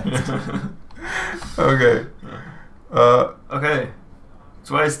that. Okay. Okay,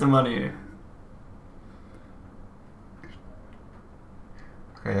 twice the money.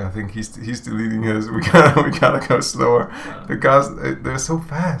 Okay, I think he's deleting us. We gotta go slower. The cars, they're so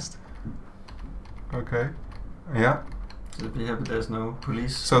fast. Okay, yeah. So be happy there's no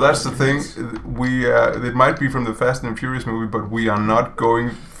police. So that's the thing. We it might be from the Fast and Furious movie, but we are not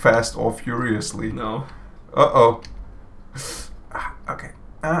going fast or furiously. No. Uh-oh. Okay.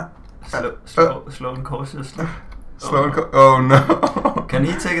 Slow and cautiously. Slow and oh no. Can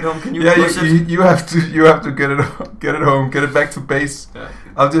he take it home? Can you push it? You have to get it home. Get it back to base. Yeah.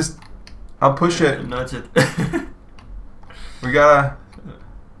 I'll push it. Nudge it. We gotta.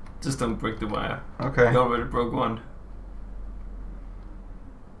 Just don't break the wire. Okay. You already broke one.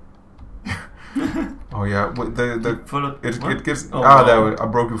 Oh yeah, it gets no. there I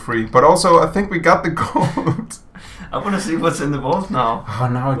broke it free. But also I think we got the gold. I want to see what's in the vault now. Oh,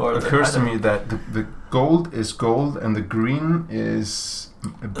 now it occurs to me that the gold is gold and the green is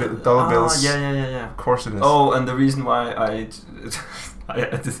dollar bills. Yeah. Of course it is. Oh, and the reason why I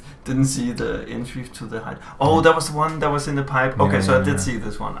didn't see the entry to the height. Oh, that was the one that was in the pipe. Okay, Yeah, so I did yeah. see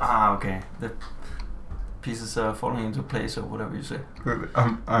this one. Ah, okay. The pieces are falling into place or whatever you say.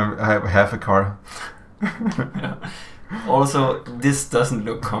 I have half a car. Yeah. Also, this doesn't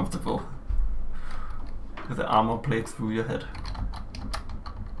look comfortable. With the armor plate through your head.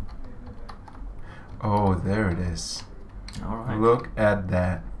 Oh, there it is. Alright. Look at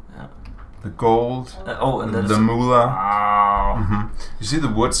that. Yeah. The gold. And the moolah. Wow. Mm-hmm. You see the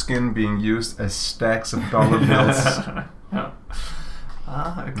wood skin being used as stacks of dollar bills. Yeah.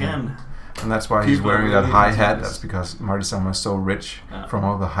 Again. And that's why he's People wearing really that high into hat. this. That's because Marty Summer is so rich from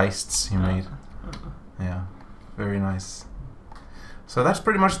all the heists he made. Yeah, very nice. So that's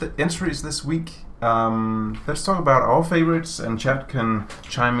pretty much the entries this week. Let's talk about our favorites, and chat can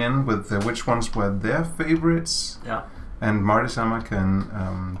chime in with which ones were their favorites. Yeah. And Marty Summer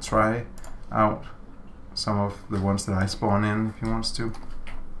can try out some of the ones that I spawn in if he wants to.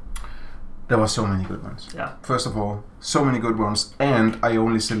 There were so many good ones. Yeah. First of all, so many good ones, and I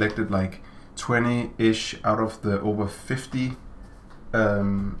only selected like 20-ish out of the over 50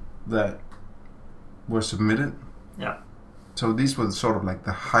 that were submitted. Yeah. So these were sort of like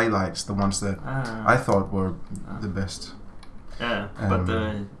the highlights, the ones that I thought were the best. Yeah, but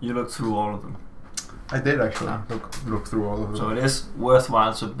you looked through all of them. I did actually look through all of them. So it is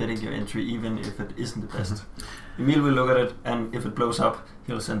worthwhile submitting your entry even if it isn't the best. Emil will look at it, and if it blows up,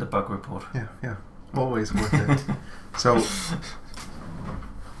 he'll send a bug report. Yeah. Always worth it. So,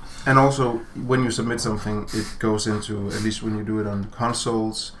 and also when you submit something, it goes into, at least when you do it on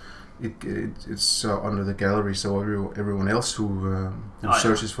consoles, it's under the gallery, so everyone else who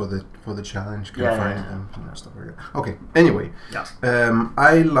searches for the challenge can find them and stuff like that. Okay. Anyway,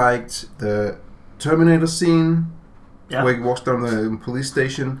 I liked the Terminator scene where he walks down the police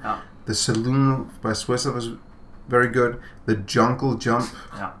station. Yeah. The saloon by Swisser was very good. The jungle jump,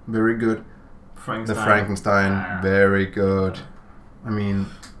 very good. The Frankenstein, very good. I mean,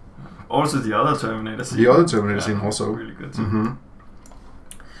 also the other Terminator scene. The other Terminator scene also really good too. Mm-hmm.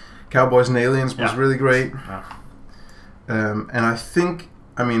 Cowboys and Aliens was really great. Yeah. And I think,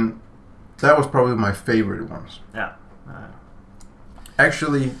 I mean, that was probably my favorite ones. Yeah.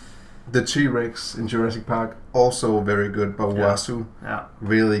 Actually, the T-Rex in Jurassic Park, also very good. But Wasu,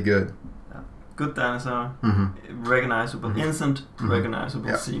 really good. Yeah. Good dinosaur, recognizable, instant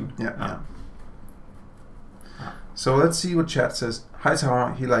recognizable scene. Yeah. So let's see what chat says.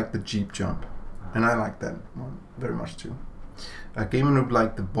 Hightower, he liked the Jeep jump. And I like that one very much too. Gamer Noob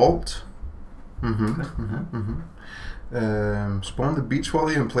liked the Bolt. Spawn the beach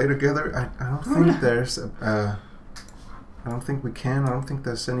volley and play together. I don't think there's I don't think we can. I don't think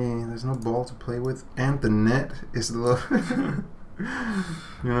there's no ball to play with. And the net is a little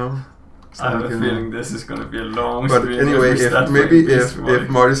you know. So I have a feeling this is gonna be a long but stream. Anyway, if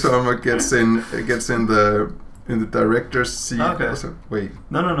Marty Sommer gets in the director's seat. Okay. So, wait.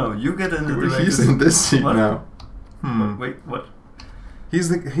 No. You get in the director's seat. He's in this seat now. Wait, what? He's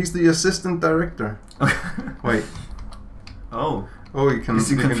the assistant director. Wait. Oh, he can. Is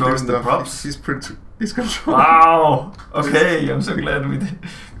he controlling the props? He's controlling. Wow. Okay, I'm so glad we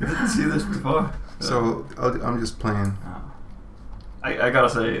didn't see this before. So I'm just playing. I gotta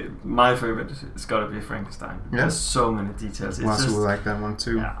say, my favorite has gotta be Frankenstein. Yeah. There's so many details. It's Wasu just, will like that one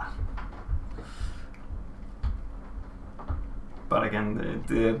too. Yeah. But again,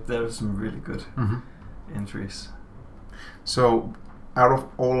 there's some really good entries. So, out of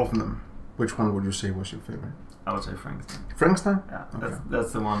all of them, which one would you say was your favorite? I would say Frankenstein. Frankenstein? Yeah, okay.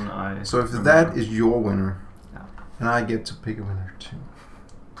 that's the one I. So if that is your winner, yeah, and I get to pick a winner too.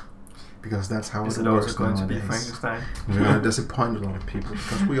 because that's how Is it it works also going to be nowadays. Frankenstein? We're going to disappoint a lot of people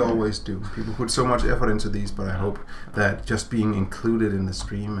because we always do. People put so much effort into these, but I hope that just being included in the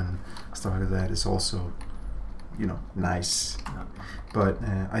stream and stuff like that is also, you know, nice. Yeah. But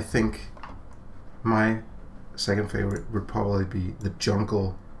I think my second favorite would probably be the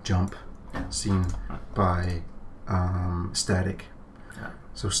jungle jump scene by Static. Yeah.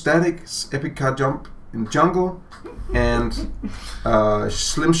 So Static's epic car jump in jungle and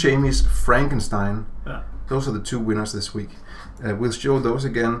Slim Shady's Frankenstein. Yeah. Those are the two winners this week. We'll show those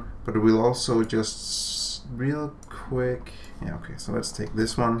again, but we'll also just real quick. Yeah, okay. So let's take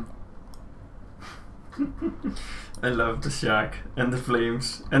this one. I love the shark and the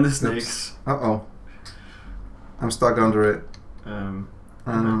flames and the snakes. Uh oh. I'm stuck under it.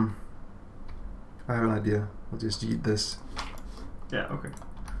 I have an idea. I'll just eat this. Yeah, okay.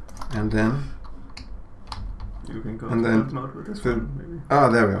 And then... You can go and to then build mode with this one, maybe. Ah,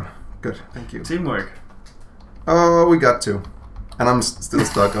 there we are. Good, thank you. Teamwork. Oh, we got two. And I'm still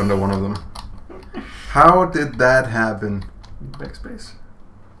stuck under one of them. How did that happen? Backspace.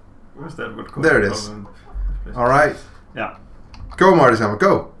 Or is that what? There it is. Alright. Yeah. Go, Marty Summer,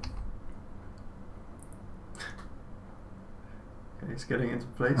 go! Okay, he's getting into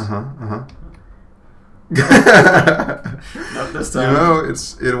place. Not this time. You know,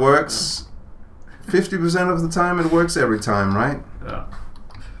 it works 50% of the time, it works every time, right? Yeah.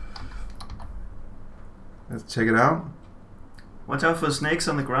 Let's check it out. Watch out for snakes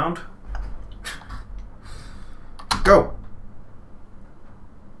on the ground. Go!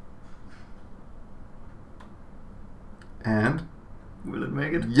 And... Will it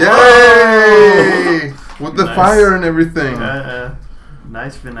make it? Yay! Oh! With the Nice. Fire and everything.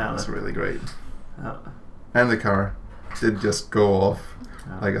 Nice finale. That's really great. Yeah. And the car did just go off,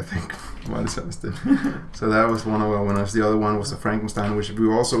 Yeah. like I think Marty did. So that was one of our winners. The other one was the Frankenstein, which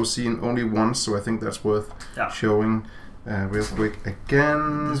we've also seen only once, so I think that's worth showing real quick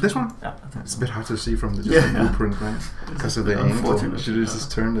again. This one? Yeah. It's a bit hard to see from the blueprint, right? Because of the angle. You should have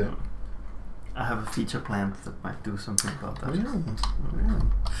just turned it. I have a feature plan that might do something about that. Really?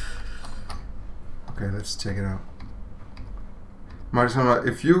 Okay, let's check it out. Marty,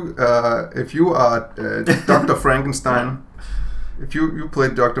 if you are Dr. Frankenstein, if you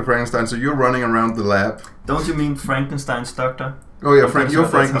played Dr. Frankenstein, so you're running around the lab. Don't you mean Frankenstein's doctor? Oh yeah, you're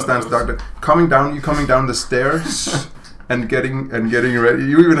Frankenstein's doctor. You're coming down the stairs and getting ready.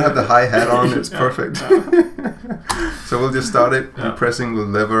 You even have the high hat on. It's perfect. So we'll just start it. You're pressing the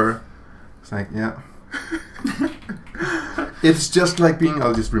lever. It's like it's just like being.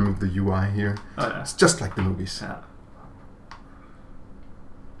 I'll just remove the UI here. Oh, yeah. It's just like the movies. Yeah.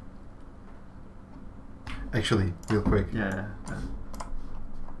 Actually, real quick. Yeah.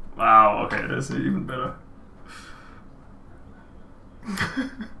 Wow. Okay, that's even better.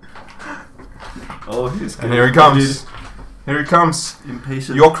 Oh, he's And here he comes. Here he comes.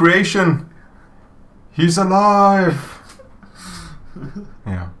 Impatient. Your creation. He's alive.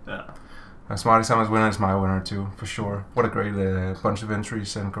 Yeah. Smarty Summer's winner is my winner too, for sure. What a great bunch of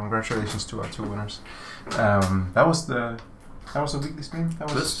entries, and congratulations to our two winners. That was the weekly stream. That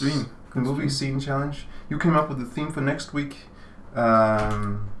was good stream. The movie scene challenge. You came up with the theme for next week.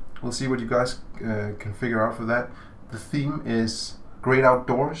 We'll see what you guys can figure out for that. The theme is great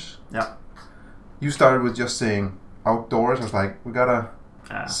outdoors. Yeah. You started with just saying outdoors. I was like, we gotta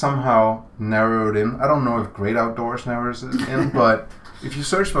somehow narrow it in. I don't know if great outdoors narrows it in, but if you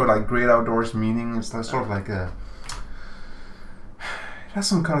search for like great outdoors meaning, it's sort of like it has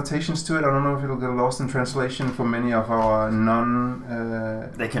some connotations to it. I don't know if it'll get lost in translation for many of our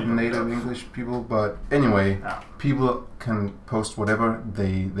non-native English people, but anyway, people can post whatever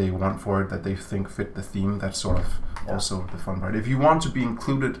they want for it that they think fit the theme. That's sort of also the fun part. If you want to be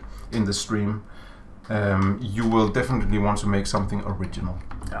included in the stream, you will definitely want to make something original.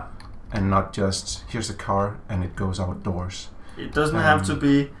 Yeah. And not just, here's a car and it goes outdoors. It doesn't have to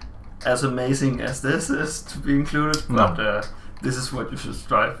be as amazing as this is to be included, but this is what you should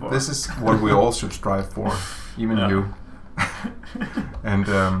strive for. This is what we all should strive for, even you. And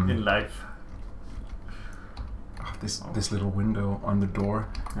in life. This little window on the door,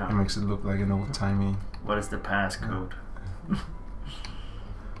 it makes it look like an old-timey... What is the passcode?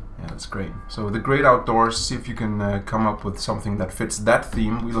 Yeah, that's great. So the great outdoors, see if you can come up with something that fits that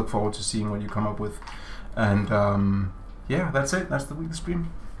theme. We look forward to seeing what you come up with. And yeah, that's it. That's the weekly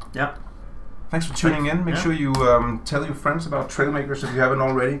stream. Yeah. Thanks for tuning in. Make sure you tell your friends about Trailmakers if you haven't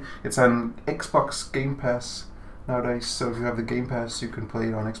already. It's an Xbox Game Pass nowadays, so if you have the Game Pass, you can play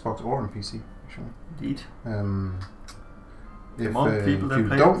it on Xbox or on PC. Actually. Indeed. The more people that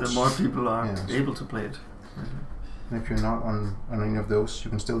play it, the more people are able to play it. And if you're not on any of those, you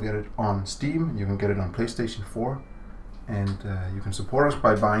can still get it on Steam, and you can get it on PlayStation 4. And you can support us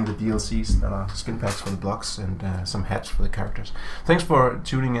by buying the DLCs that are skin packs for the blocks and some hats for the characters. Thanks for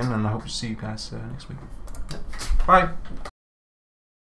tuning in, and I hope to see you guys next week. Bye!